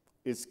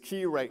is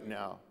key right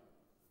now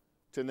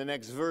to the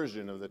next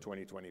version of the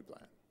 2020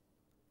 plan.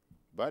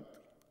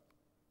 But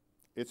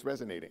it's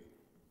resonating.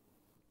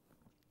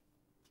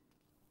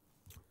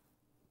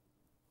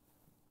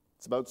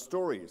 It's about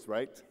stories,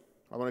 right?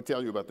 I want to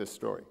tell you about this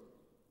story.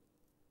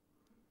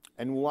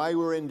 And why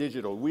we're in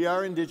digital. We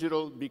are in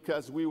digital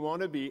because we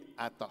want to be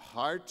at the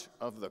heart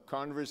of the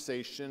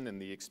conversation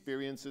and the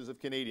experiences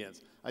of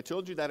Canadians. I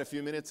told you that a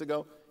few minutes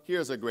ago.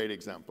 Here's a great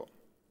example.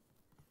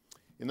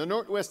 In the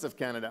northwest of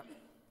Canada,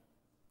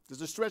 there's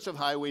a stretch of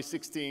Highway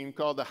 16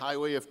 called the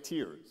Highway of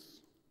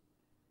Tears.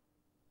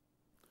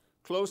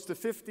 Close to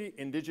 50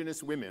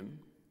 Indigenous women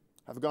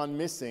have gone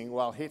missing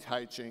while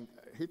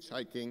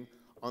hitchhiking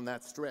on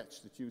that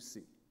stretch that you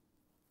see.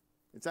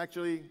 It's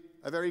actually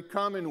a very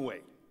common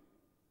way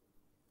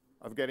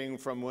of getting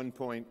from one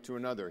point to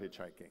another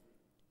hitchhiking.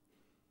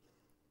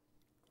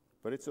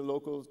 But it's a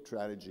local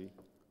tragedy,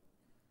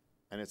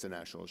 and it's a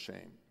national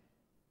shame.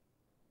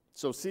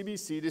 So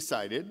CBC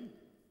decided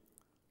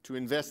to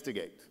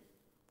investigate.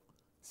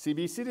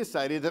 CBC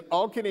decided that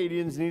all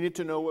Canadians needed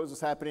to know what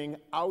was happening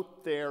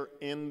out there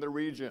in the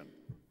region.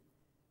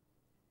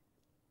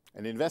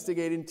 An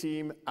investigating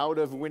team out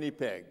of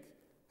Winnipeg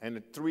and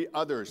 3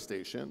 other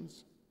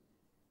stations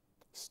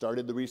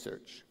started the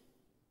research.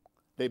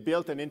 They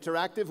built an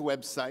interactive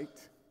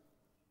website.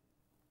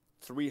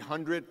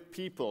 300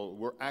 people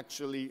were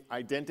actually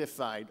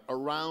identified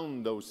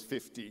around those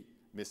 50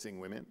 missing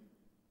women.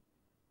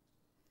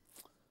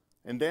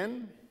 And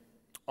then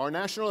our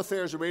National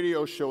Affairs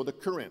radio show, The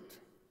Current,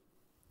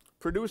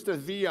 produced a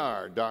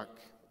VR doc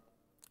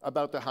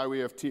about the Highway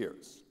of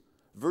Tears.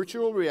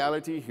 Virtual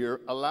reality here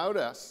allowed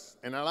us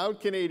and allowed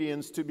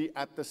Canadians to be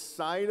at the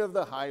side of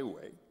the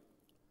highway,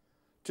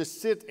 to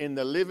sit in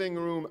the living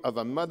room of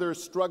a mother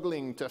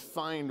struggling to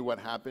find what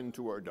happened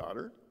to her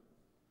daughter.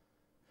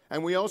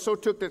 And we also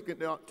took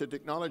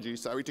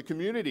to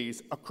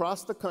communities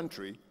across the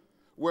country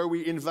where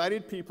we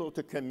invited people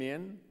to come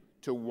in,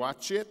 to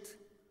watch it,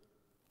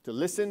 to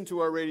listen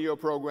to our radio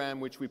program,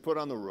 which we put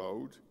on the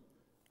road,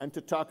 and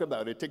to talk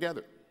about it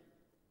together.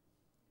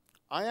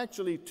 I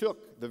actually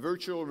took the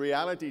virtual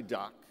reality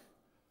doc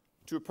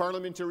to a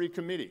parliamentary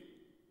committee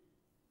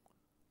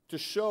to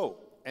show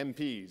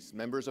MPs,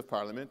 members of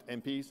parliament,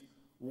 MPs,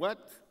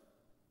 what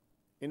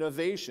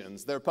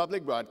innovations their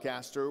public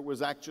broadcaster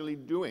was actually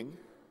doing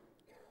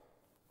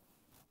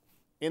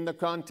in the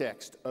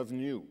context of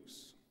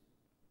news.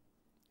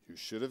 You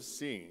should have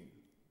seen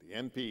the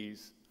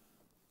MPs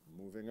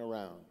moving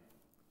around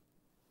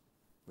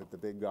with the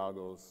big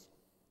goggles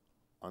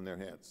on their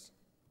heads.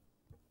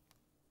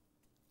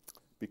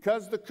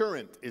 Because The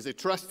Current is a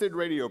trusted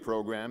radio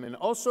program, and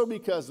also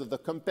because of the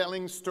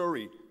compelling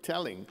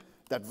storytelling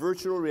that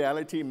virtual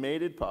reality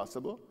made it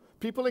possible,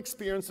 people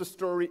experience the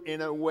story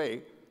in a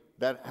way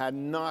that had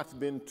not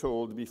been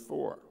told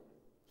before.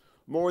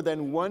 More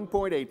than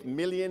 1.8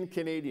 million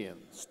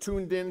Canadians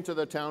tuned in to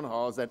the town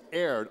halls that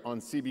aired on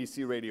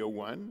CBC Radio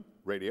 1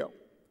 radio,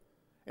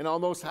 and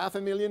almost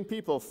 500,000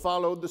 people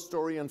followed the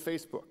story on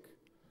Facebook.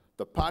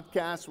 The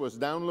podcast was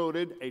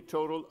downloaded a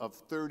total of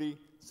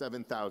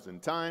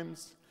 37,000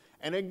 times.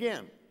 And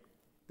again,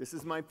 this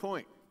is my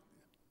point.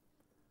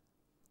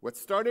 What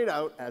started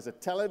out as a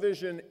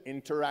television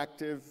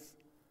interactive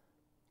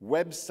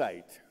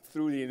website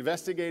through the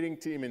investigating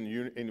team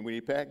in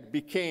Winnipeg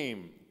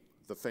became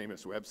the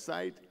famous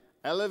website,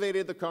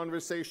 elevated the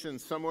conversation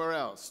somewhere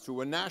else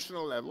to a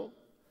national level,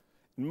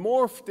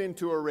 morphed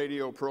into a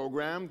radio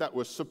program that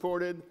was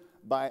supported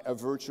by a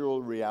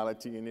virtual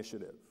reality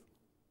initiative.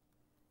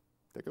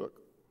 Take a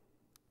look.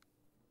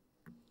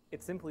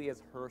 It simply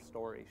is her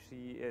story.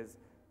 She is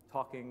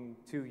talking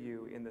to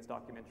you in this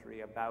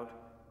documentary about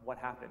what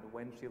happened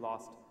when she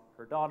lost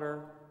her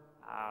daughter,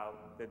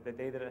 the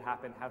day that it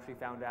happened, how she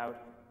found out.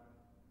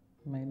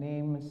 My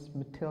name is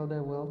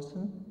Matilda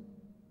Wilson.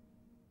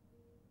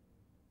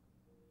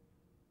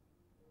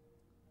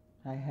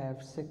 I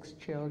have 6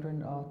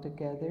 children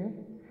altogether,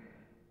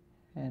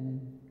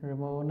 and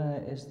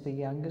Ramona is the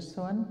youngest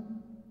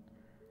one.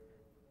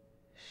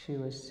 She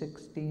was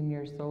 16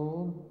 years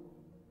old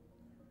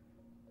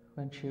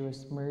when she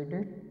was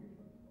murdered.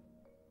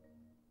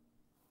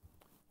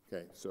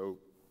 Okay, so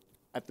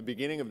at the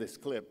beginning of this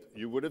clip,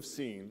 you would have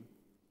seen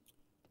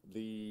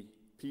the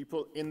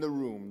people in the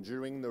room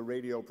during the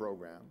radio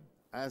program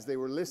as they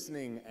were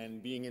listening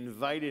and being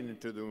invited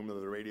into the room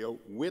of the radio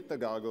with the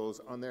goggles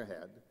on their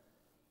head,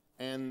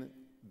 and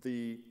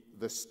the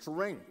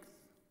strength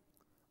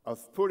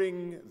of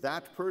putting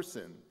that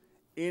person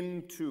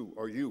into,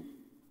 or you,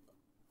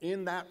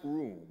 in that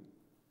room,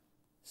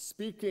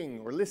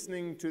 speaking or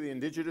listening to the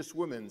Indigenous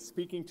woman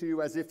speaking to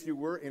you as if you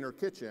were in her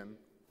kitchen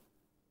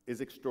is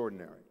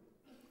extraordinary.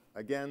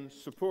 Again,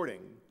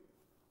 supporting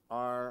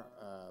our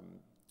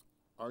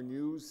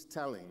news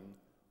telling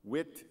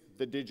with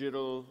the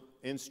digital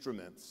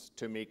instruments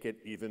to make it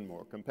even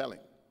more compelling.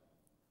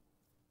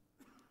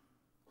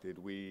 Did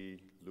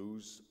we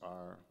lose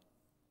our...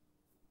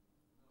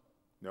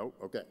 No?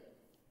 Okay.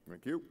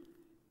 Thank you.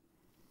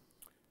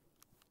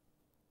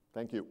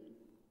 Thank you.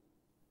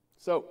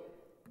 So,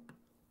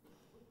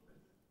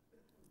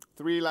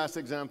 3 last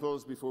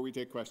examples before we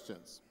take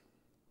questions.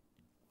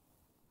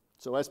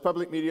 So as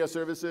public media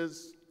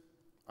services,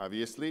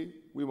 obviously,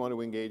 we want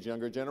to engage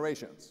younger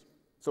generations.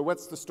 So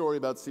what's the story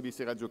about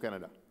CBC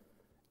Radio-Canada?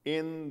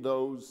 In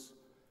those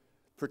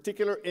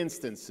particular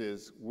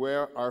instances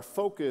where our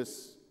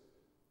focus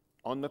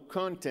on the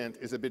content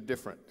is a bit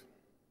different.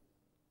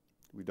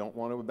 We don't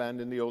want to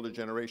abandon the older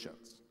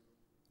generations.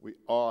 We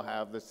all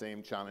have the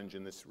same challenge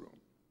in this room.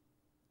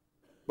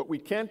 But we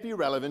can't be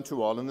relevant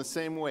to all in the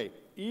same way,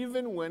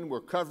 even when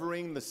we're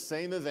covering the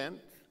same event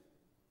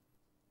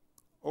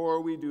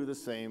or we do the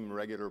same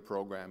regular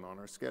program on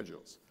our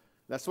schedules.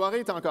 La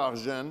soirée est encore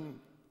jeune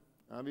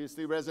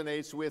obviously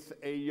resonates with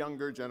a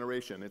younger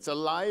generation. It's a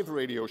live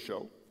radio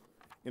show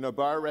in a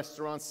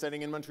bar-restaurant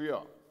setting in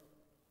Montreal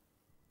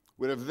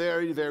with a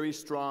very, very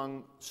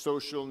strong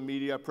social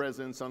media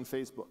presence on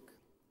Facebook,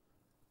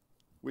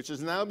 which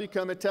has now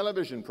become a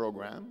television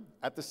program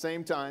at the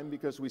same time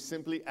because we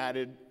simply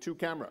added 2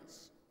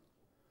 cameras.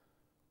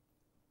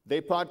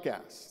 They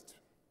podcast.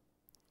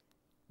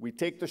 We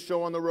take the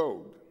show on the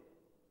road.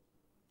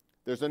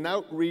 There's an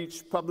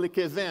outreach public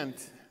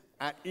event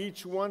at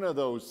each one of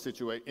those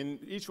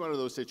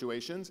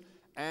situations,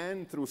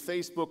 and through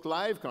Facebook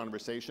Live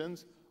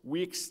conversations,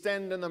 we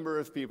extend the number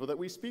of people that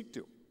we speak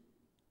to.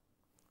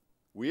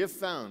 We have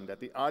found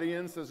that the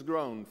audience has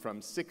grown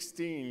from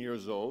 16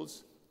 years old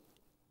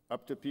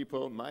up to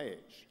people my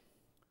age,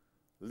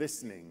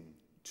 listening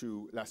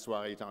to La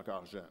soirée est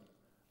encore jeune.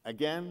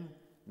 Again,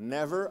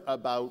 never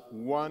about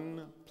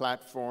one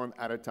platform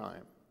at a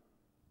time.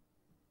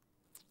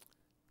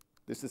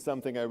 This is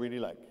something I really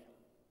like.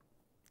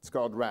 It's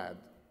called RAD.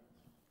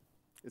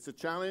 It's a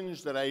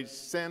challenge that I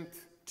sent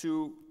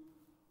to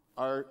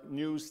our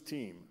news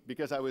team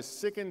because I was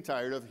sick and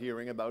tired of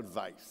hearing about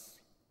Vice.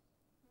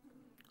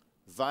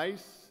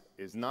 Vice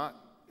is not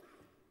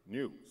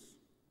news.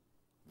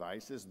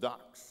 Vice is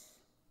docs.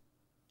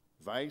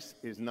 Vice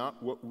is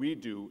not what we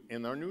do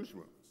in our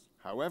newsrooms.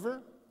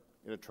 However,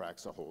 it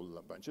attracts a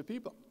whole bunch of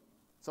people.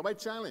 So I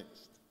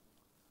challenged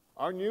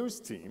our news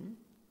team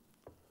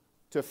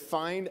to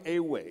find a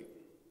way.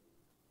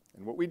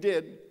 And what we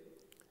did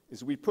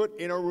is we put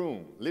in a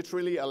room,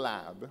 literally a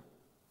lab,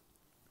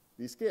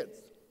 these kids.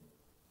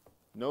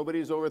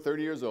 Nobody's over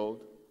 30 years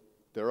old.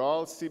 They're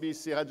all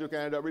CBC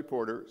Radio-Canada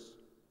reporters.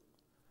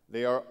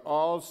 They are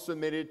all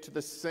submitted to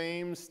the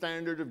same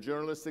standard of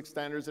journalistic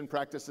standards and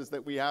practices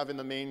that we have in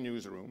the main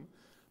newsroom.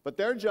 But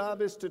their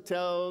job is to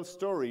tell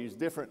stories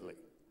differently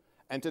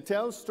and to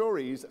tell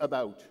stories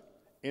about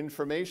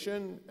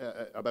information,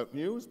 about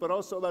news, but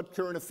also about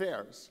current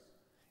affairs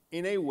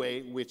in a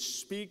way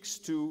which speaks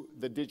to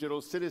the digital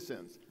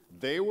citizens.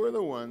 They were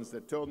the ones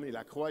that told me,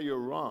 Lacroix, you're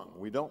wrong.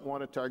 We don't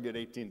want to target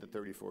 18 to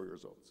 34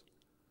 years old.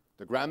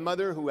 The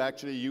grandmother who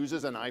actually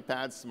uses an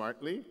iPad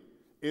smartly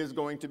is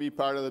going to be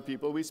part of the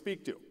people we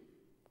speak to.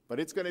 But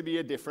it's going to be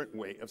a different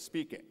way of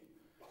speaking.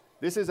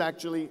 This is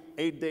actually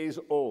 8 days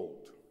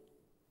old.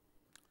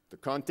 The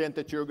content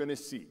that you're going to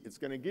see, it's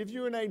going to give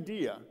you an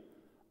idea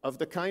of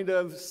the kind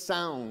of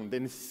sound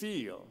and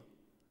feel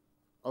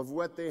of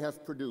what they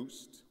have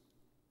produced.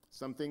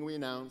 Something we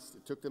announced.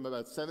 It took them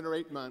about 7 or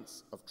 8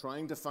 months of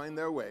trying to find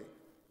their way.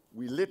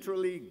 We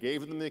literally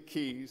gave them the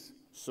keys,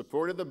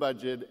 supported the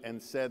budget,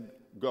 and said,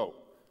 go.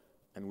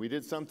 And we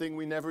did something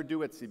we never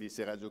do at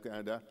CBC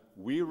Radio-Canada.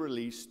 We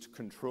released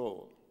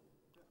control,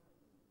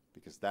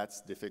 because that's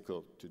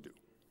difficult to do.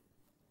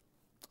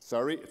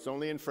 Sorry, it's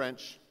only in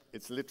French.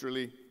 It's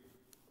literally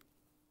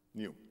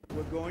new.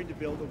 We're going to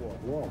build a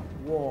wall.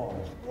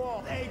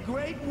 Wall. A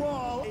great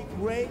wall. A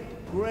great,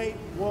 great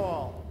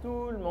wall.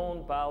 Tout le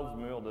monde parle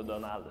du mur de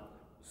Donald,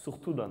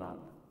 surtout Donald.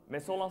 Mais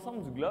sur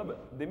l'ensemble du globe,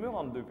 des murs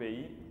entre 2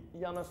 pays, il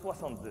y en a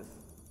 70.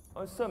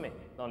 Un sommet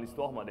dans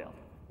l'histoire moderne.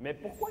 Mais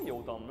pourquoi il y a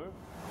autant de murs?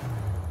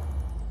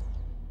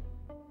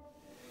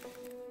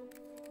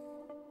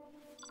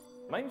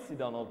 Même si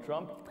Donald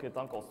Trump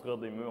prétend construire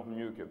des murs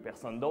mieux que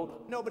personne d'autre,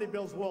 Nobody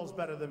builds walls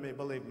better than me,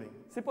 believe me.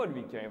 c'est pas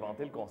lui qui a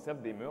inventé le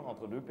concept des murs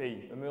entre 2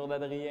 pays. Le mur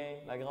d'Adrien,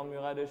 la Grande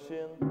Muraille de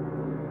Chine.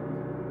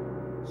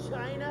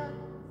 China?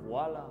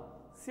 Voilà.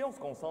 Si on se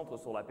concentre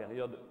sur la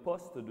période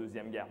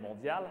post-Deuxième Guerre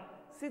mondiale,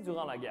 c'est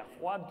durant la guerre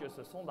froide que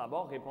se sont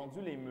d'abord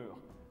répandus les murs.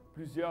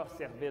 Plusieurs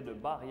servaient de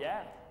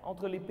barrière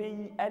entre les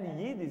pays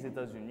alliés des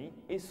États-Unis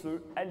et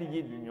ceux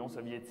alliés de l'Union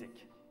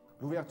soviétique.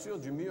 L'ouverture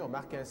du mur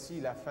marque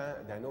ainsi la fin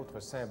d'un autre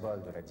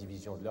symbole de la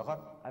division de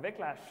l'Europe. Avec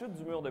la chute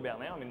du mur de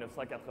Berlin en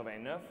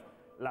 1989,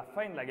 la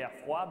fin de la guerre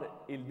froide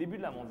et le début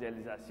de la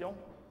mondialisation,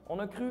 on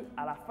a cru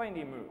à la fin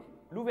des murs,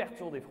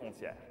 l'ouverture des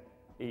frontières.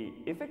 Et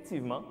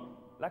effectivement,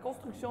 la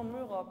construction de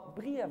murs a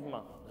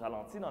brièvement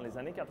ralenti dans les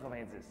années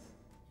 90.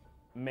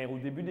 Mais au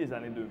début des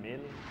années 2000,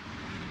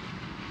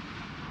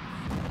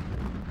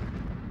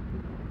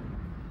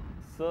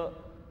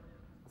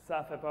 ça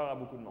a fait peur à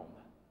beaucoup de monde.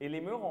 et les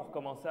murs ont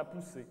recommencé à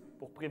pousser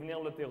pour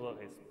prévenir le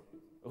terrorisme.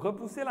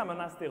 Repousser la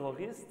menace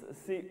terroriste,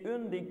 c'est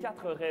une des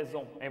 4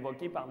 raisons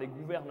invoquées par des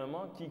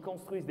gouvernements qui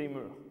construisent des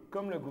murs,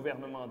 comme le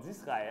gouvernement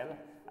d'Israël,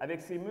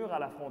 avec ses murs à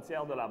la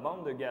frontière de la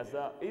bande de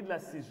Gaza et de la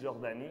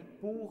Cisjordanie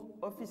pour,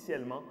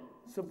 officiellement,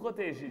 se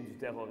protéger du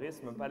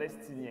terrorisme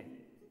palestinien.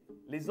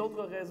 Les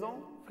autres raisons,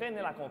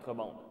 freiner la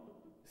contrebande.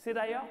 C'est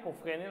d'ailleurs pour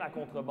freiner la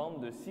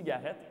contrebande de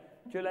cigarettes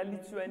que la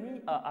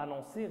Lituanie a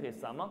annoncé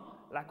récemment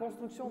la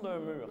construction d'un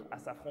mur à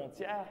sa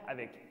frontière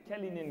avec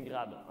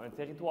Kaliningrad, un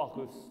territoire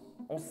russe.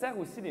 On sert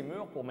aussi des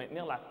murs pour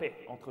maintenir la paix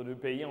entre 2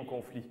 pays en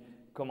conflit,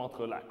 comme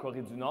entre la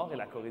Corée du Nord et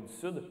la Corée du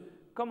Sud,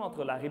 comme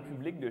entre la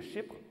République de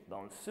Chypre,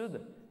 dans le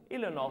sud, et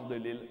le nord de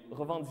l'île,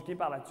 revendiqué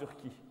par la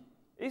Turquie.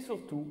 Et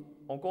surtout,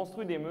 on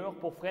construit des murs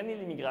pour freiner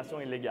l'immigration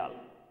illégale,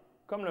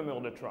 comme le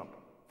mur de Trump.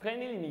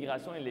 Freiner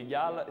l'immigration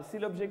illégale, c'est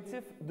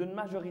l'objectif d'une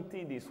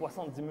majorité des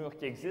 70 murs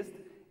qui existent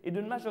et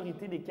d'une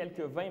majorité des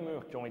quelques 20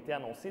 murs qui ont été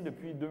annoncés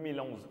depuis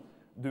 2011.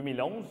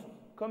 2011,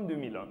 comme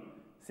 2001,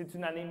 c'est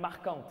une année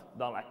marquante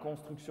dans la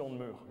construction de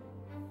murs.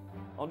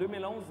 En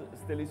 2011,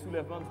 c'était les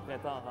soulèvements du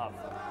printemps arabe.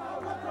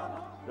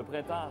 Le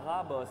printemps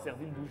arabe a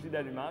servi de bougie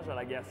d'allumage à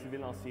la guerre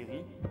civile en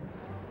Syrie.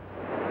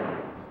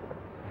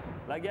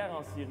 La guerre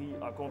en Syrie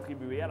a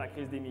contribué à la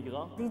crise des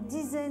migrants. Des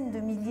dizaines de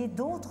milliers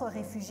d'autres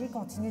réfugiés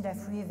continuent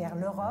d'affluer vers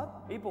l'Europe.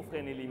 Et pour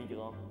freiner les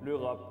migrants,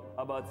 l'Europe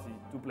a bâti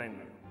tout plein de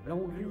murs. La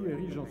Hongrie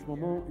érige en ce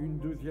moment une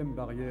 2e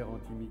barrière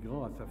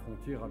anti-migrants à sa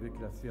frontière avec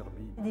la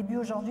Serbie. Il début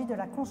aujourd'hui de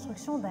la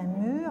construction d'un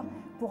mur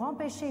pour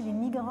empêcher les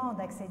migrants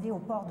d'accéder au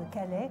port de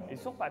Calais. Et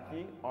sur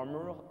papier, un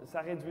mur,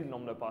 ça réduit le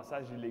nombre de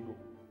passages illégaux.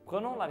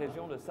 Prenons la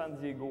région de San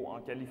Diego,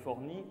 en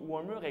Californie, où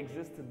un mur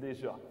existe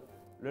déjà.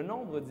 Le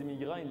nombre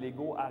d'immigrants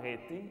illégaux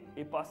arrêtés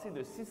est passé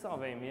de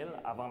 620 000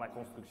 avant la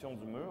construction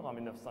du mur en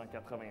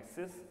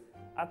 1986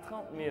 à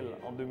 30 000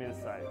 en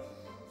 2016.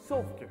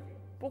 Sauf que,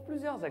 pour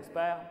plusieurs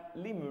experts,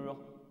 les murs,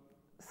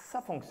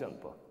 ça fonctionne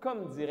pas.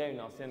 Comme dirait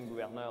une ancienne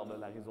gouverneure de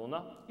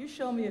l'Arizona, You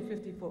show me a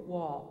 50-foot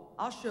wall,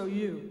 I'll show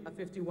you a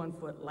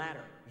 51-foot ladder.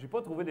 J'ai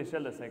pas trouvé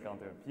d'échelle de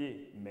 51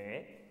 pieds,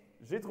 mais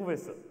j'ai trouvé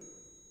ça.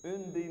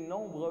 Une des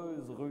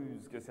nombreuses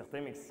ruses que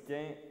certains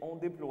Mexicains ont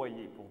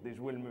déployées pour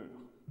déjouer le mur.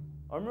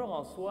 Un mur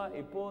en soi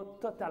n'est pas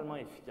totalement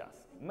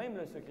efficace. Même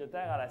le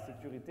secrétaire à la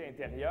sécurité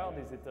intérieure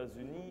des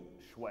États-Unis,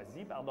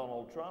 choisi par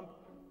Donald Trump,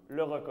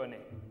 le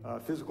reconnaît.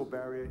 Physical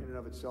barrier in and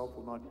of itself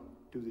will not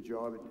do the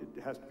job.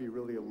 It has to be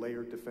really a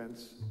layered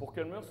defense. Pour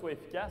que le mur soit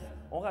efficace,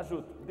 on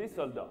rajoute des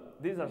soldats,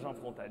 des agents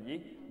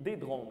frontaliers, des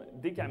drones,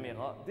 des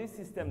caméras, des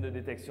systèmes de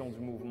détection du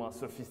mouvement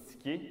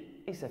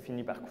sophistiqués, et ça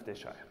finit par coûter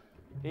cher.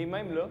 Et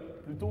même là,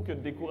 plutôt que de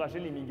décourager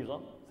les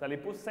migrants, ça les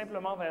pousse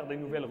simplement vers des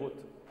nouvelles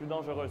routes, plus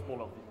dangereuses pour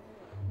leur vie.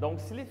 Donc,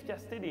 si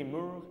l'efficacité des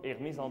murs est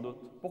remise en doute,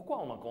 pourquoi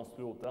on en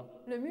construit autant?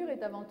 Le mur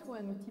est avant tout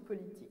un outil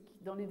politique.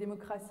 Dans les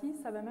démocraties,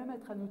 ça va même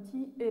être un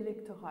outil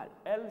électoral.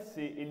 Elle,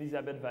 c'est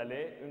Elisabeth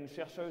Vallet, une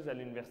chercheuse à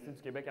l'Université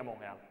du Québec à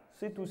Montréal.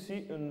 C'est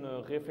aussi une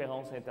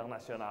référence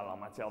internationale en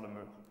matière de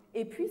murs.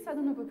 Et puis, ça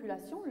donne aux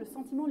populations le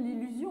sentiment,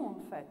 l'illusion en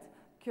fait,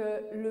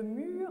 que le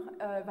mur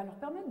va leur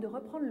permettre de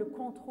reprendre le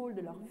contrôle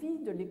de leur vie,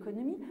 de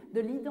l'économie, de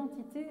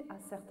l'identité à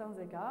certains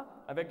égards.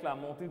 Avec la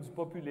montée du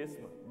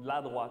populisme, de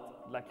la droite,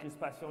 de la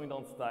crispation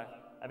identitaire,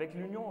 avec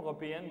l'Union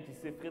européenne qui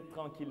s'effrite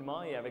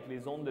tranquillement et avec les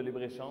zones de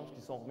libre-échange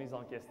qui sont remises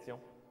en question,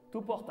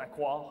 tout porte à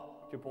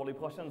croire que pour les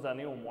prochaines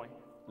années au moins,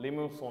 les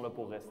murs sont là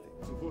pour rester.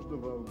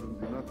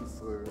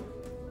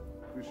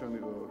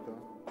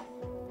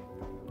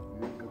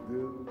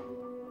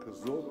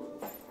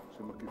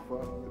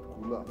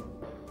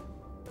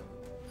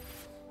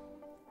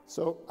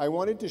 So I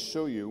wanted to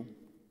show you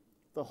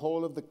the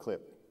whole of the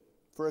clip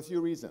for a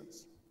few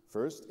reasons.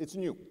 First, it's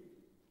new.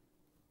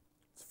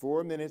 It's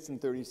 4 minutes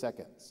and 30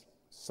 seconds.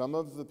 Some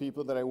of the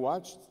people that I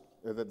watched,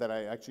 that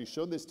I actually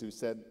showed this to,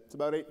 said it's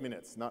about 8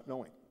 minutes, not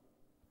knowing.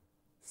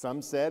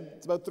 Some said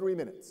it's about 3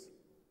 minutes.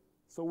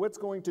 So what's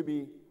going to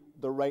be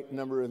the right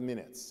number of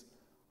minutes?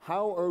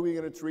 How are we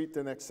going to treat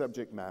the next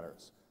subject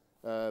matters?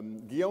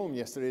 Guillaume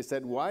yesterday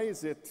said, why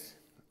is it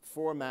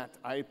format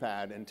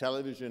iPad and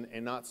television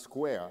and not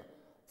square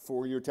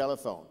for your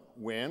telephone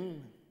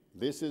when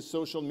this is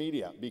social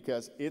media?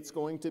 Because it's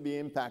going to be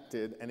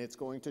impacted and it's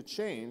going to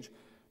change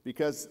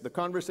because the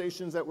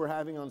conversations that we're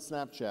having on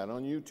Snapchat,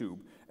 on YouTube,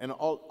 and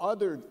all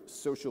other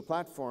social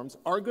platforms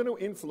are going to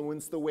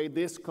influence the way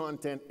this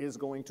content is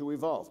going to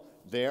evolve.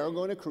 They are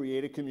going to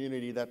create a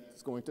community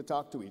that's going to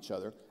talk to each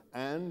other,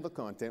 and the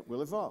content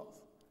will evolve.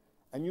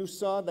 And you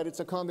saw that it's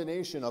a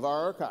combination of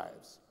our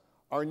archives.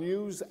 Our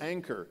news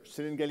anchor,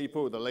 Céline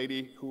Galipeau, the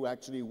lady who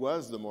actually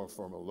was the more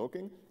formal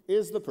looking,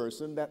 is the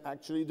person that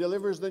actually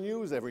delivers the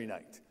news every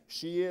night.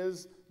 She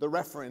is the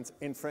reference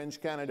in French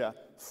Canada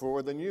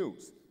for the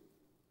news.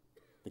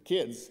 The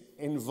kids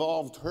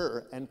involved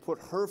her and put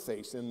her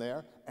face in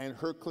there and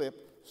her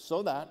clip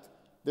so that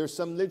there's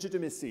some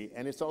legitimacy,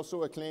 and it's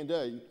also a clin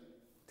d'œil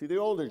to the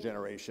older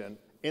generation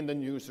in the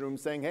newsroom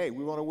saying, hey,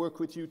 we want to work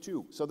with you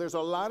too. So there's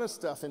a lot of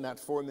stuff in that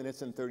 4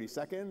 minutes and 30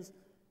 seconds.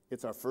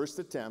 It's our first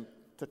attempt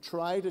to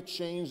try to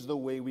change the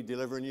way we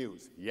deliver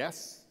news.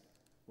 Yes,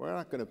 We're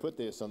not going to put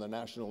this on the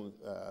national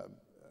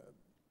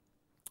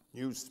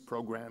news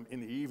program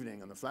in the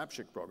evening, on the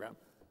flagship program.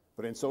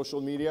 But in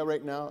social media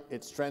right now,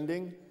 it's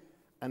trending.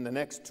 And the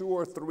next 2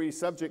 or 3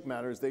 subject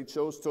matters they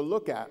chose to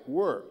look at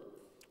were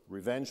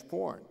revenge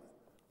porn,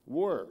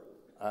 were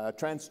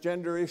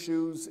transgender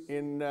issues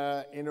in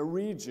a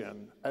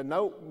region, an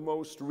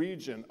outmost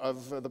region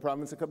of the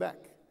province of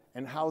Quebec,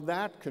 and how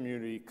that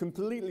community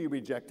completely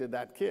rejected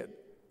that kid.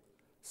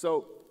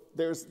 So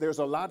there's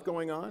a lot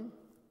going on,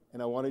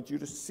 and I wanted you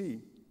to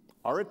see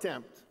our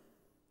attempt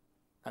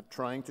at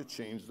trying to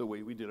change the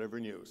way we deliver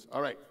news.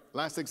 All right,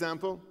 last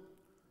example,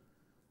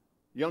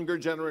 younger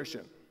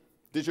generation.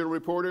 Digital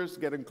reporters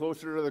getting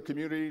closer to the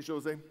community,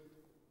 José.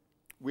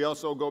 We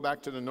also go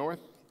back to the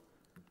north,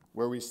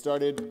 where we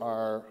started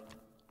our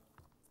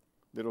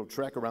little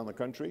trek around the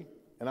country.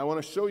 And I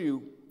want to show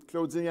you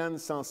Claudiane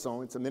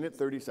Sanson. It's 1 minute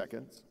 30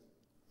 seconds.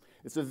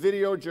 It's a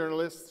video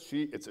journalist.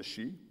 It's a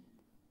she.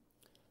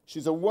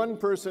 She's a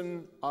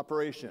one-person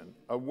operation,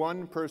 a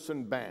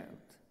one-person band.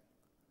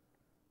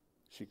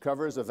 She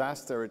covers a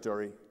vast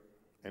territory,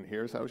 and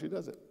here's how she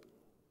does it.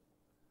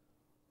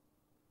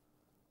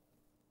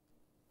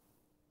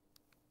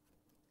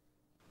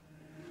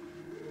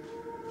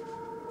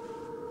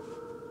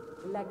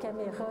 La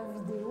caméra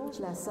vidéo,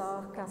 je la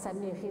sors quand ça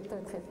mérite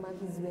un traitement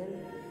visuel.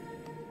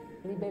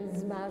 Les belles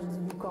images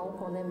du Yukon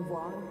qu'on aime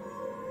voir.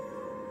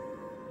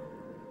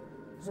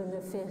 Je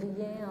ne fais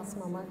rien en ce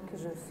moment que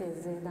je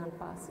faisais dans le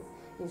passé.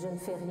 Et je ne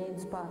fais rien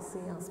du passé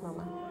en ce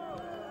moment.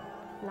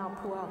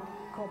 L'emploi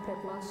a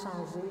complètement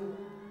changé.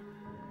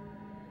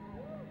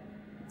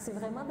 C'est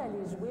vraiment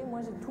d'aller jouer.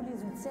 Moi, j'ai tous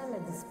les outils à ma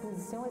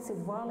disposition et c'est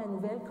de voir la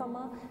nouvelle,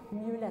 comment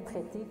mieux la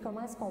traiter, comment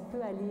est-ce qu'on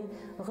peut aller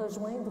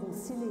rejoindre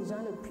aussi les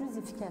gens le plus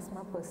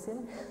efficacement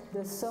possible,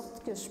 de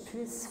sorte que je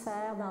puisse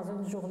faire dans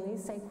une journée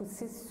 5 ou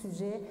 6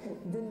 sujets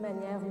d'une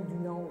manière ou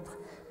d'une autre.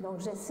 Donc,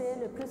 j'essaie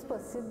le plus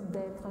possible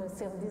d'être un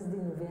service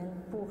des nouvelles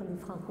pour les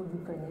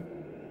Franco-Yukonais,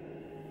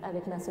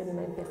 avec ma seule et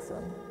même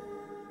personne.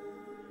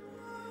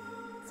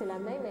 C'est la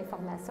même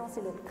information,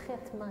 c'est le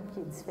traitement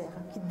qui est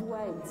différent, qui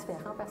doit être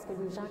différent parce que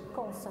les gens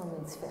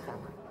consomment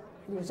différemment.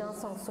 Les gens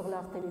sont sur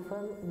leur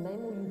téléphone,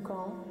 même au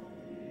Yukon.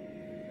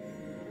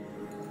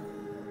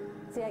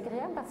 C'est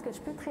agréable parce que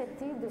je peux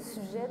traiter de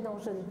sujets dont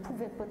je ne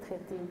pouvais pas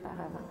traiter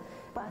auparavant.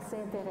 Pas assez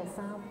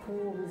intéressant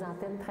pour les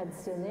antennes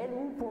traditionnelles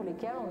ou pour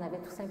lesquelles on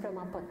n'avait tout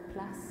simplement pas de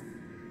place.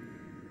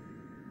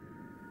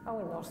 Ah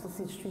oui, non,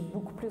 je suis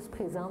beaucoup plus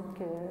présente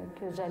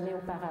que jamais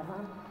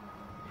auparavant.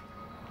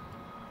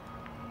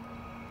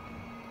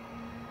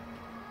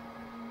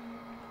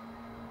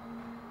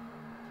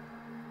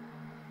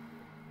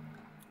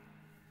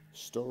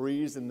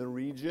 Stories in the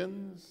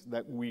regions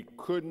that we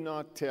could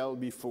not tell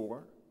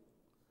before,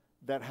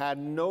 that had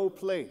no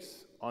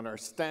place on our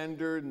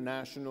standard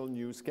national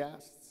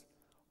newscasts,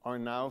 are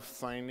now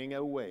finding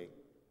a way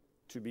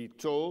to be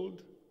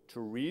told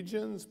to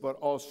regions, but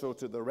also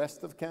to the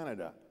rest of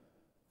Canada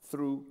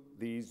through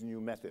these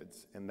new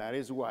methods. And that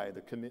is why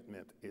the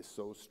commitment is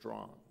so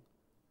strong.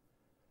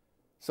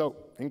 So,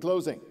 in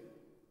closing,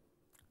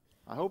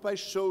 I hope I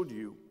showed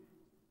you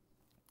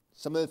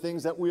some of the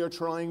things that we are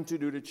trying to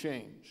do to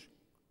change.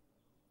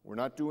 We're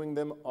not doing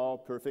them all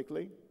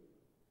perfectly,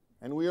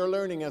 and we are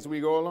learning as we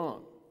go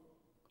along.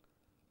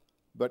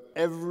 But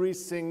every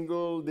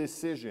single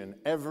decision,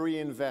 every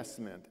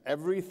investment,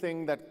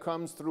 everything that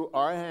comes through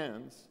our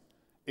hands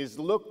is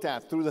looked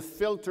at through the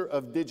filter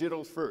of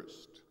digital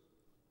first.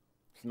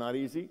 It's not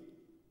easy,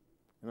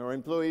 and our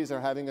employees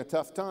are having a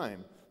tough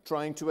time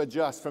trying to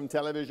adjust from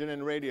television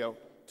and radio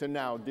to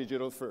now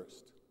digital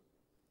first.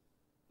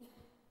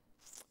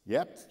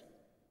 Yet,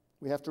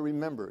 we have to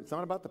remember, it's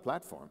not about the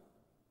platform.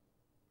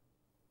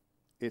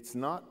 It's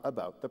not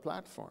about the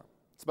platform.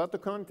 It's about the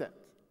content.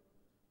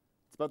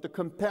 It's about the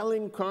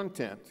compelling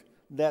content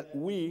that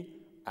we,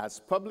 as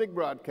public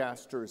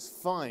broadcasters,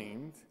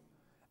 find,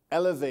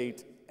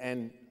 elevate,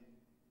 and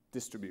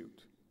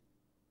distribute.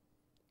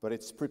 But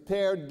it's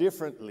prepared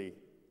differently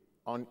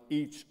on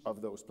each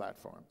of those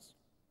platforms.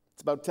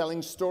 It's about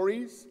telling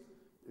stories.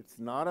 It's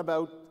not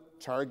about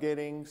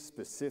targeting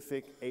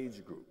specific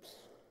age groups,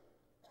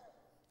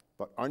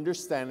 but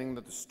understanding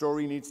that the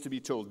story needs to be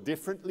told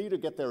differently to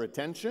get their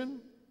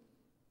attention,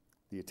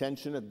 the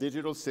attention of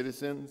digital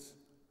citizens,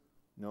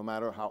 no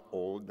matter how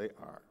old they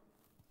are.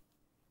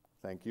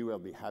 Thank you. I'll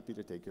be happy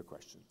to take your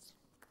questions.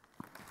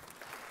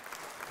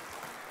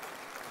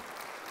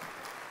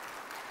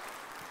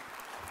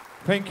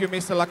 Thank you,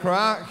 Mr.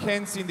 Lacroix.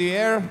 Hands in the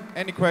air.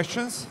 Any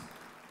questions?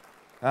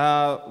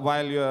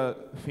 While you're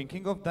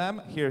thinking of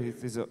them, here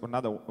is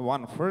another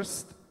one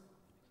first.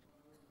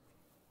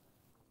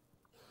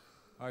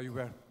 Hi,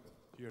 Hubert.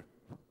 Here.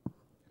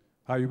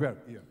 Hi, Hubert.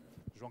 Here.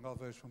 João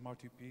Galvez from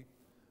RTP.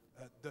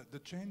 The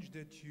change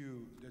that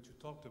you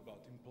talked about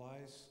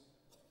implies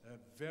a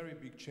very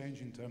big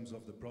change in terms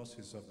of the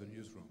process of the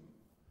newsroom.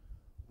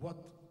 What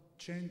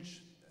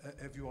change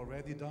have you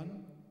already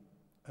done,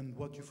 and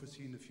what do you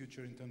foresee in the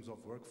future in terms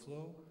of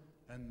workflow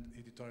and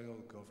editorial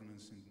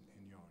governance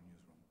in your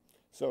newsroom?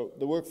 So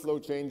the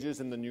workflow changes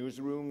in the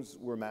newsrooms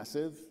were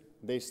massive.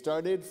 They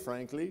started,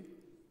 frankly,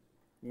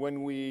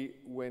 when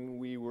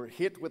we were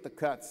hit with the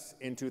cuts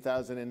in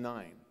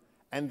 2009.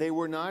 And they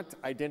were not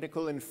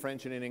identical in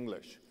French and in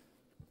English.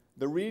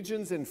 The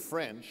regions in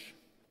French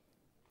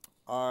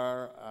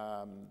are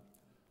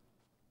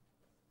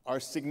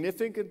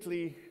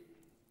significantly,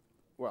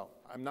 well,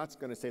 I'm not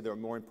going to say they're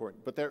more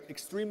important, but they're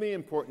extremely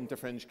important to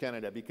French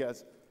Canada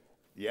because,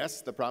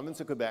 yes, the province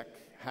of Quebec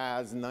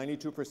has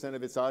 92%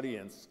 of its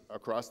audience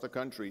across the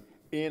country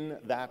in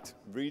that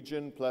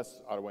region, plus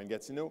Ottawa and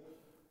Gatineau.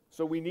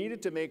 So we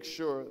needed to make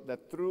sure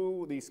that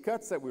through these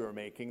cuts that we were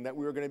making, that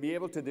we were going to be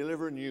able to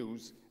deliver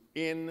news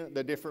in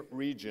the different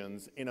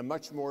regions in a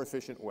much more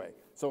efficient way.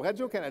 So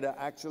Radio-Canada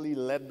actually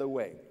led the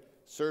way.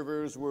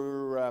 Servers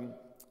were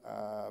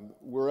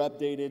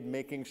updated,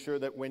 making sure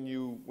that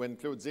when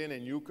Claudine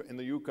in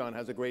the Yukon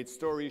has a great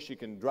story, she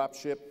can drop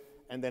ship,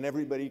 and then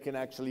everybody can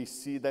actually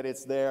see that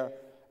it's there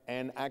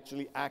and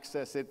actually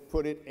access it,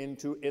 put it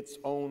into its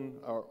own,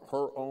 or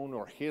her own,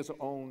 or his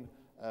own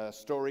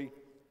story.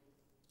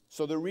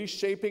 So the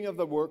reshaping of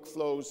the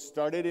workflows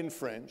started in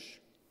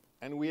French,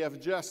 and we have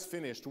just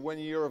finished 1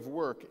 year of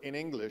work in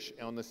English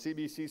on the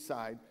CBC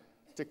side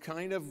to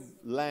kind of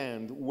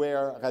land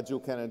where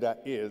Radio-Canada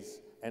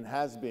is and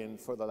has been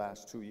for the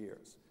last 2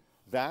 years.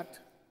 That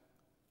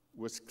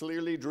was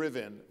clearly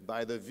driven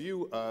by the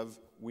view of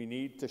we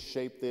need to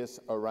shape this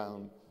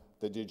around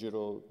the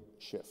digital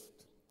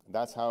shift.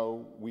 That's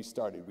how we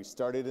started. We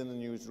started in the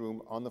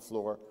newsroom, on the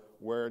floor.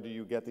 Where do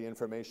you get the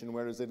information?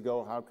 Where does it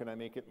go? How can I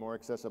make it more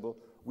accessible?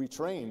 We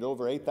trained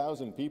over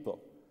 8,000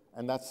 people,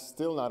 and that's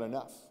still not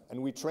enough.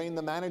 And we trained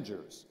the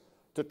managers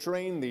to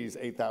train these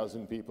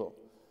 8,000 people.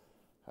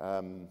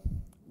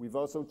 We've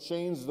also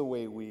changed the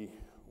way we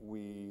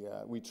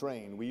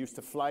train. We used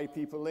to fly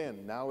people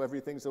in. Now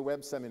everything's a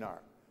web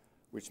seminar,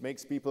 which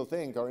makes people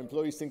think, our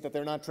employees think that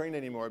they're not trained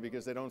anymore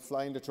because they don't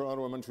fly into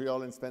Toronto or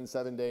Montreal and spend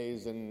 7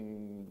 days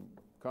in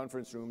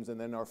conference rooms and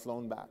then are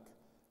flown back.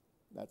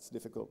 That's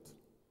difficult.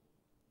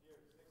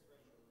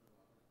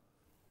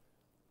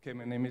 Okay,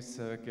 my name is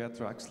Gerd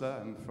Draxler.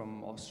 I'm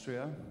from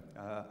Austria.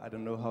 I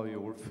don't know how you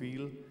all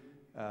feel.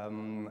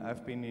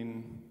 I've been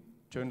in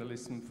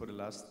journalism for the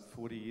last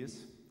 40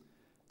 years,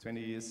 20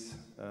 years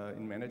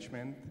in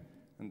management,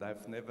 and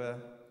I've never,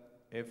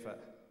 ever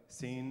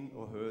seen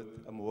or heard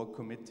a more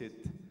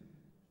committed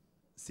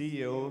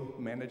CEO,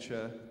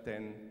 manager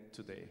than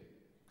today.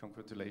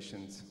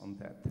 Congratulations on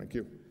that. Thank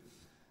you.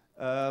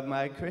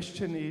 My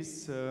question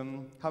is,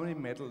 how many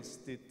medals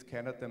did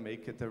Canada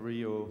make at the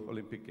Rio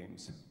Olympic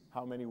Games?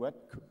 How many what?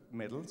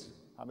 Medals.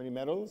 How many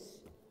medals?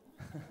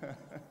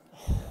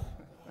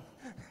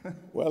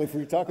 Well, if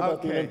we talk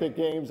about the Olympic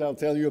Games, I'll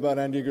tell you about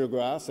Andy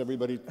DeGrasse.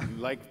 Everybody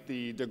liked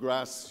the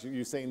DeGrasse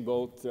Usain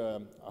Bolt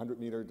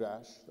 100-meter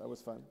dash. That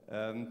was fun.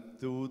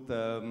 Do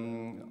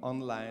the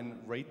online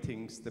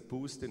ratings, the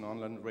boost in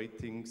online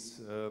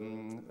ratings,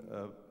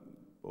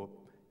 or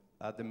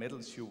are the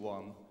medals you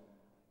won,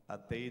 are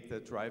they the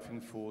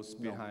driving force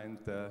behind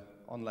the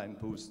online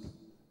boost?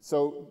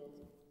 So,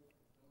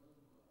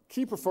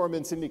 key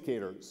performance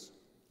indicators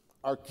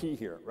are key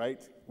here,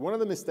 right? One of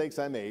the mistakes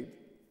I made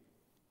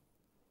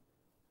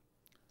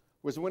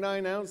was when I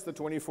announced the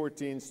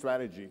 2014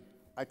 strategy,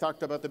 I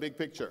talked about the big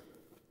picture.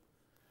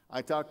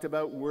 I talked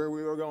about where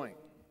we were going.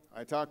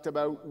 I talked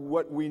about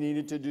what we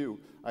needed to do.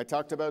 I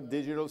talked about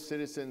digital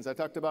citizens. I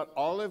talked about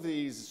all of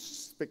these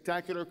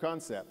spectacular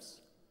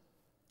concepts.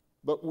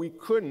 But we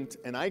couldn't,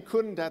 and I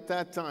couldn't at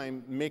that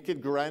time, make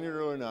it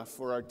granular enough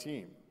for our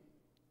team.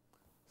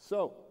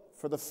 So,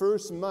 for the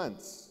first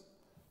months,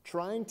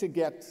 trying to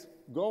get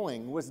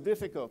going was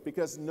difficult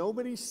because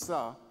nobody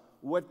saw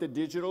what the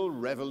digital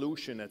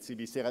revolution at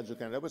CBC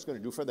Radio-Canada was going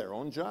to do for their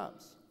own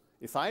jobs.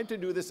 If I had to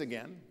do this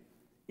again,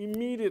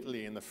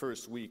 immediately in the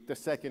first week, the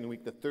second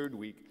week, the third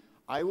week,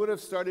 I would have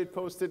started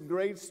posted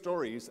great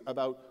stories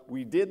about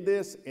we did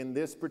this in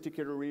this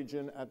particular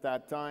region at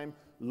that time.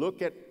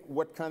 Look at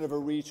what kind of a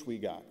reach we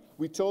got.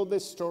 We told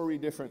this story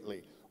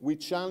differently. We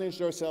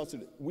challenged ourselves.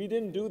 We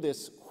didn't do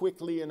this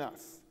quickly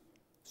enough.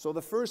 So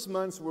the first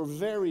months were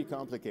very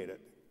complicated.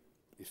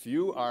 If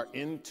you are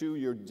into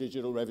your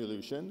digital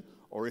revolution,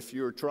 or if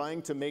you're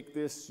trying to make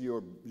this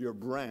your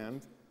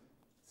brand,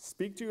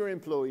 speak to your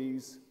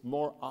employees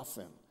more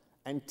often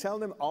and tell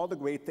them all the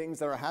great things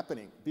that are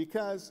happening.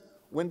 Because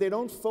when they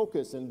don't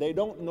focus and they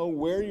don't know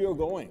where you're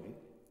going,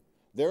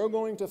 they're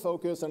going to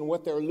focus on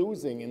what they're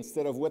losing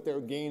instead of what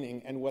they're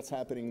gaining and what's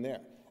happening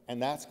there.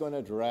 And that's going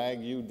to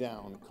drag you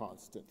down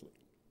constantly.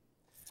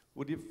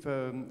 Would you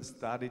have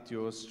started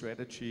your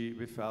strategy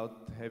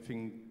without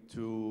having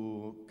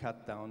to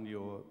cut down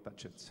your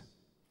budgets?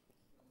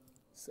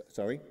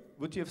 Sorry?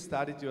 Would you have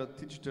started your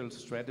digital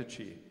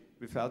strategy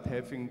without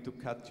having to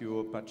cut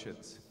your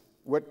budgets?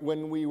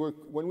 When we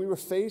were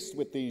faced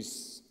with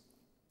these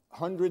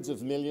hundreds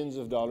of millions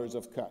of dollars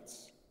of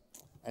cuts,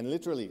 and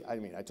literally, I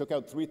mean, I took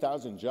out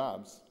 3,000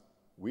 jobs.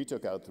 We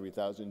took out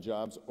 3,000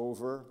 jobs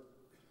over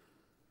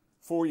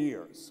 4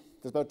 years.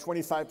 That's about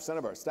 25%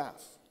 of our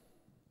staff.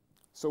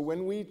 So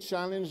when we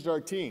challenged our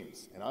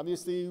teams, and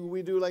obviously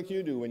we do like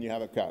you do when you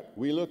have a cut,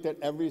 we looked at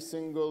every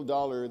single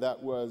dollar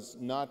that was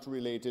not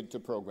related to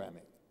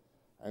programming.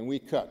 And we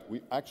cut.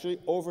 We actually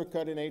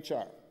overcut in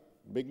HR.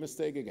 Big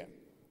mistake again.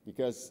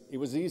 Because it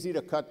was easy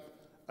to cut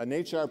an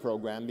HR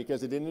program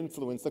because it didn't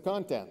influence the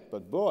content.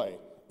 But boy,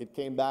 it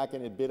came back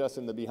and it bit us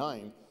in the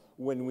behind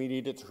when we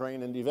needed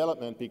train and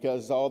development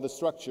because all the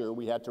structure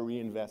we had to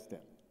reinvest in.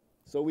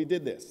 So we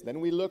did this. Then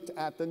we looked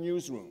at the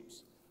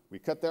newsrooms. We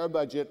cut their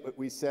budget, but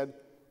we said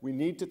we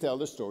need to tell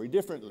the story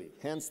differently.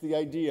 Hence the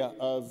idea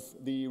of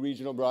the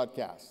regional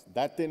broadcast.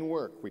 That didn't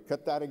work. We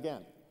cut that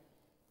again.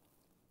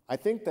 I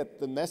think that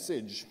the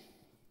message,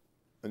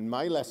 and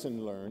my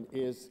lesson learned,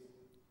 is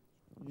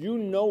you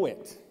know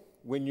it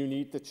when you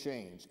need to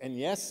change. And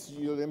yes,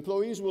 your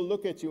employees will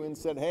look at you and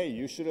say, hey,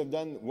 you should have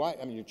done, why?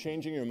 I mean, you're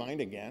changing your mind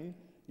again?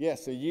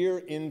 Yes, a year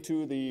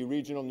into the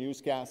regional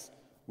newscast,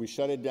 we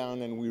shut it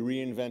down and we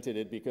reinvented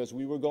it because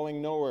we were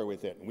going nowhere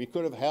with it. We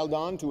could have held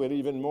on to it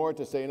even more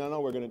to say,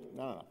 no, we're going to,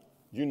 no.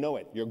 You know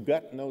it. Your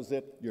gut knows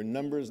it. Your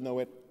numbers know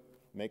it.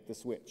 Make the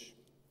switch.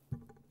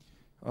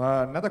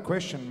 Another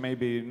question,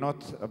 maybe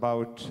not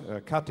about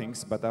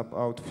cuttings, but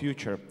about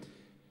future.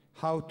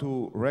 How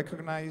to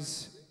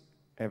recognize,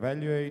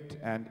 evaluate,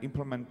 and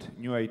implement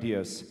new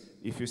ideas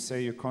if you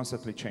say you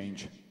constantly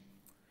change?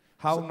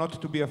 How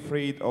not to be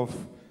afraid of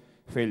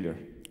failure?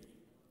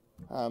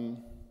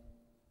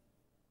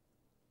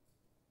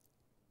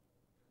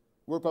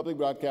 We're public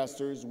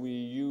broadcasters. We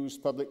use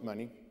public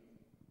money.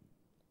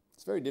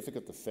 It's very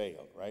difficult to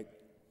fail, right?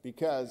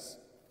 Because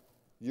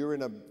you're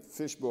in a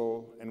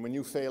fishbowl, and when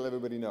you fail,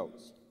 everybody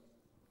knows.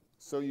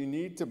 So you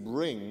need to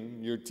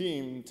bring your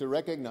team to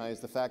recognize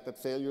the fact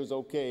that failure is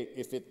okay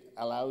if it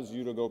allows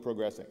you to go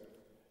progressing.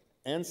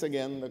 Hence,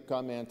 again, the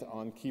comment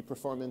on key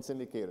performance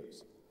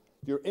indicators.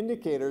 Your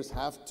indicators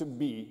have to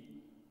be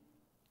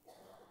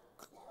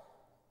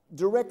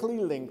directly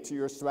linked to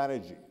your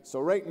strategy. So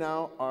right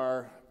now,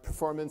 our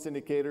performance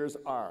indicators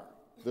are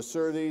the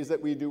surveys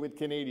that we do with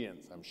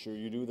Canadians. I'm sure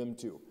you do them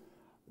too.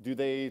 Do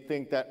they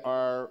think that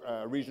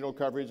our regional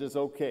coverage is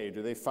okay?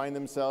 Do they find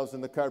themselves in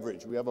the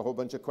coverage? We have a whole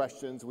bunch of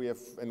questions,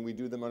 and we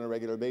do them on a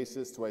regular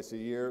basis, twice a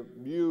year,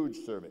 huge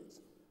surveys.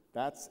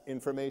 That's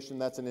information,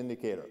 that's an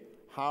indicator.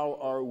 How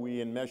are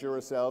we and measure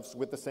ourselves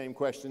with the same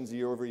questions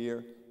year over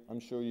year? I'm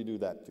sure you do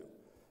that too.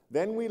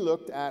 Then we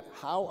looked at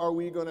how are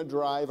we going to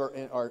drive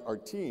our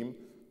team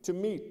to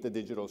meet the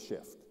digital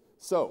shift.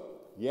 So,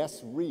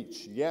 yes,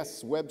 reach,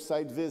 yes,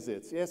 website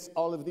visits, yes,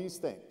 all of these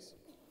things.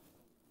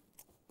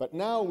 But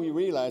now we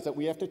realize that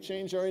we have to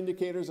change our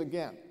indicators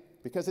again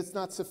because it's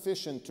not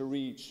sufficient to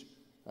reach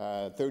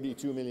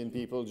 32 million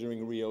people during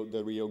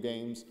the Rio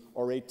Games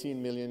or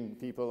 18 million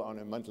people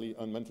on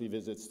monthly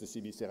visits to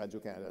CBC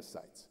Radio-Canada's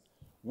sites.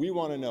 We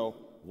want to know,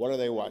 what are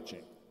they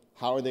watching?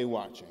 How are they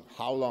watching?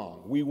 How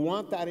long? We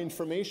want that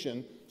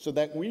information so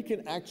that we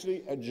can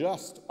actually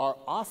adjust our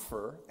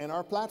offer and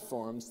our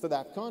platforms to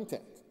that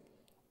content.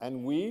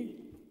 And we,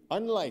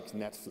 unlike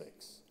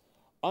Netflix,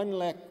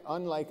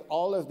 unlike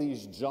all of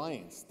these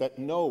giants that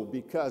know,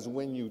 because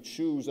when you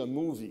choose a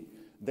movie,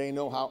 they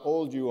know how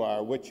old you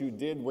are, what you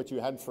did, what you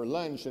had for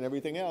lunch, and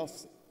everything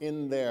else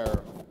in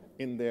their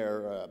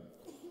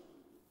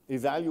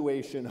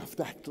evaluation of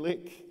that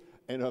click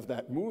and of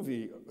that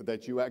movie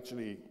that you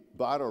actually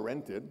bought or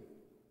rented.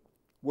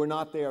 We're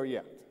not there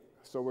yet.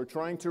 So we're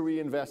trying to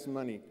reinvest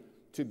money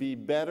to be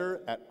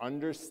better at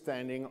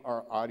understanding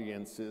our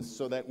audiences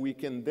so that we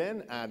can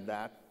then add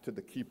that to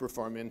the key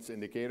performance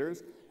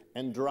indicators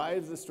and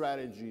drive the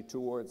strategy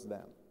towards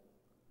them.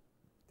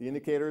 The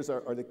indicators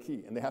are the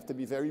key, and they have to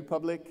be very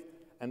public,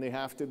 and they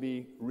have to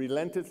be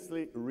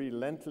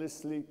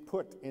relentlessly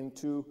put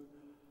into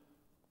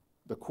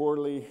the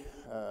quarterly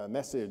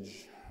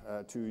message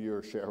to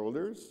your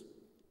shareholders,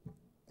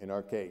 in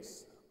our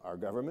case, our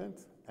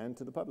government, and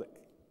to the public.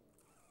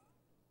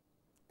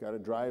 Got to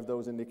drive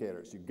those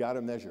indicators. You've got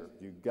to measure.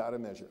 You've got to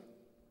measure.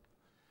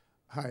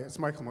 Hi, it's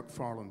Michael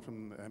McFarlane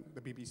from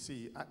the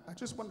BBC. I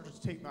just wanted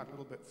to take that a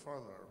little bit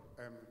further.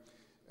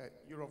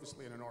 You're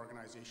obviously in an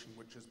organisation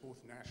which is both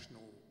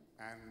national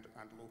and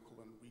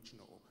local and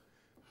regional.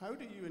 How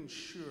do you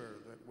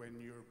ensure that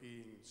when you're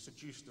being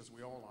seduced, as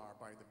we all are,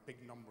 by the big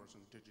numbers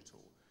in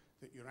digital,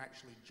 that you're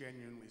actually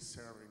genuinely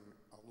serving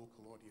a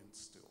local audience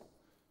still?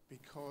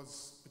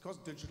 Because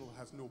digital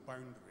has no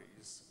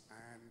boundaries,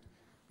 and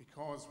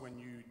because when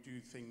you do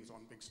things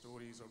on big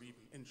stories or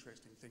even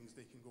interesting things,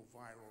 they can go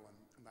viral,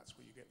 and that's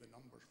where you get the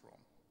numbers from.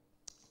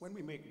 When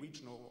we make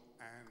regional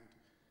and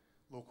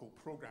local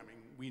programming,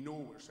 we know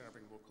we're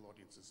serving local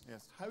audiences.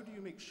 Yes. How do you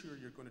make sure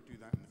you're going to do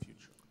that in the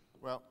future?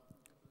 Well,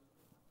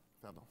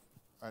 pardon.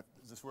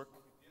 Does this work?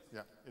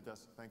 Yes. Yeah, it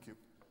does. Thank you.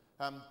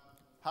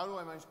 How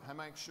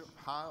am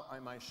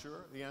I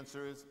sure? The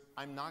answer is,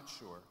 I'm not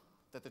sure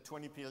that the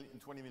 20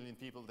 million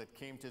people that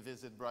came to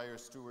visit Briar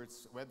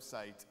Stewart's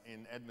website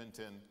in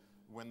Edmonton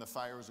when the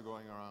fires were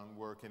going around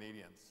were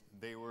Canadians.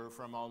 They were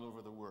from all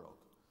over the world.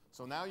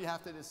 So now you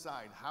have to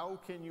decide, how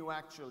can you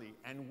actually,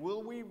 and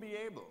will we be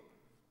able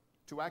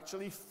to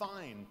actually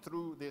find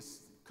through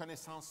this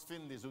connaissance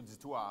fine des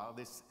auditoires,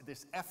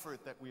 this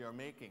effort that we are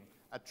making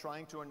at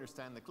trying to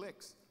understand the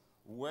clicks.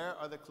 Where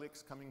are the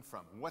clicks coming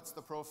from? What's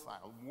the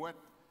profile? What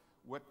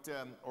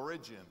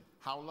origin?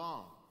 How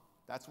long?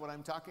 That's what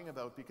I'm talking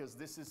about, because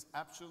this is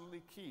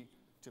absolutely key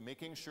to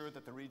making sure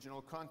that the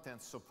regional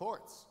content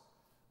supports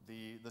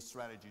the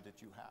strategy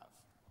that you have.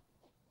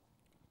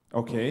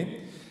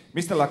 Okay.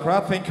 Mr.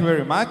 Lacroix, thank you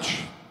very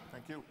much.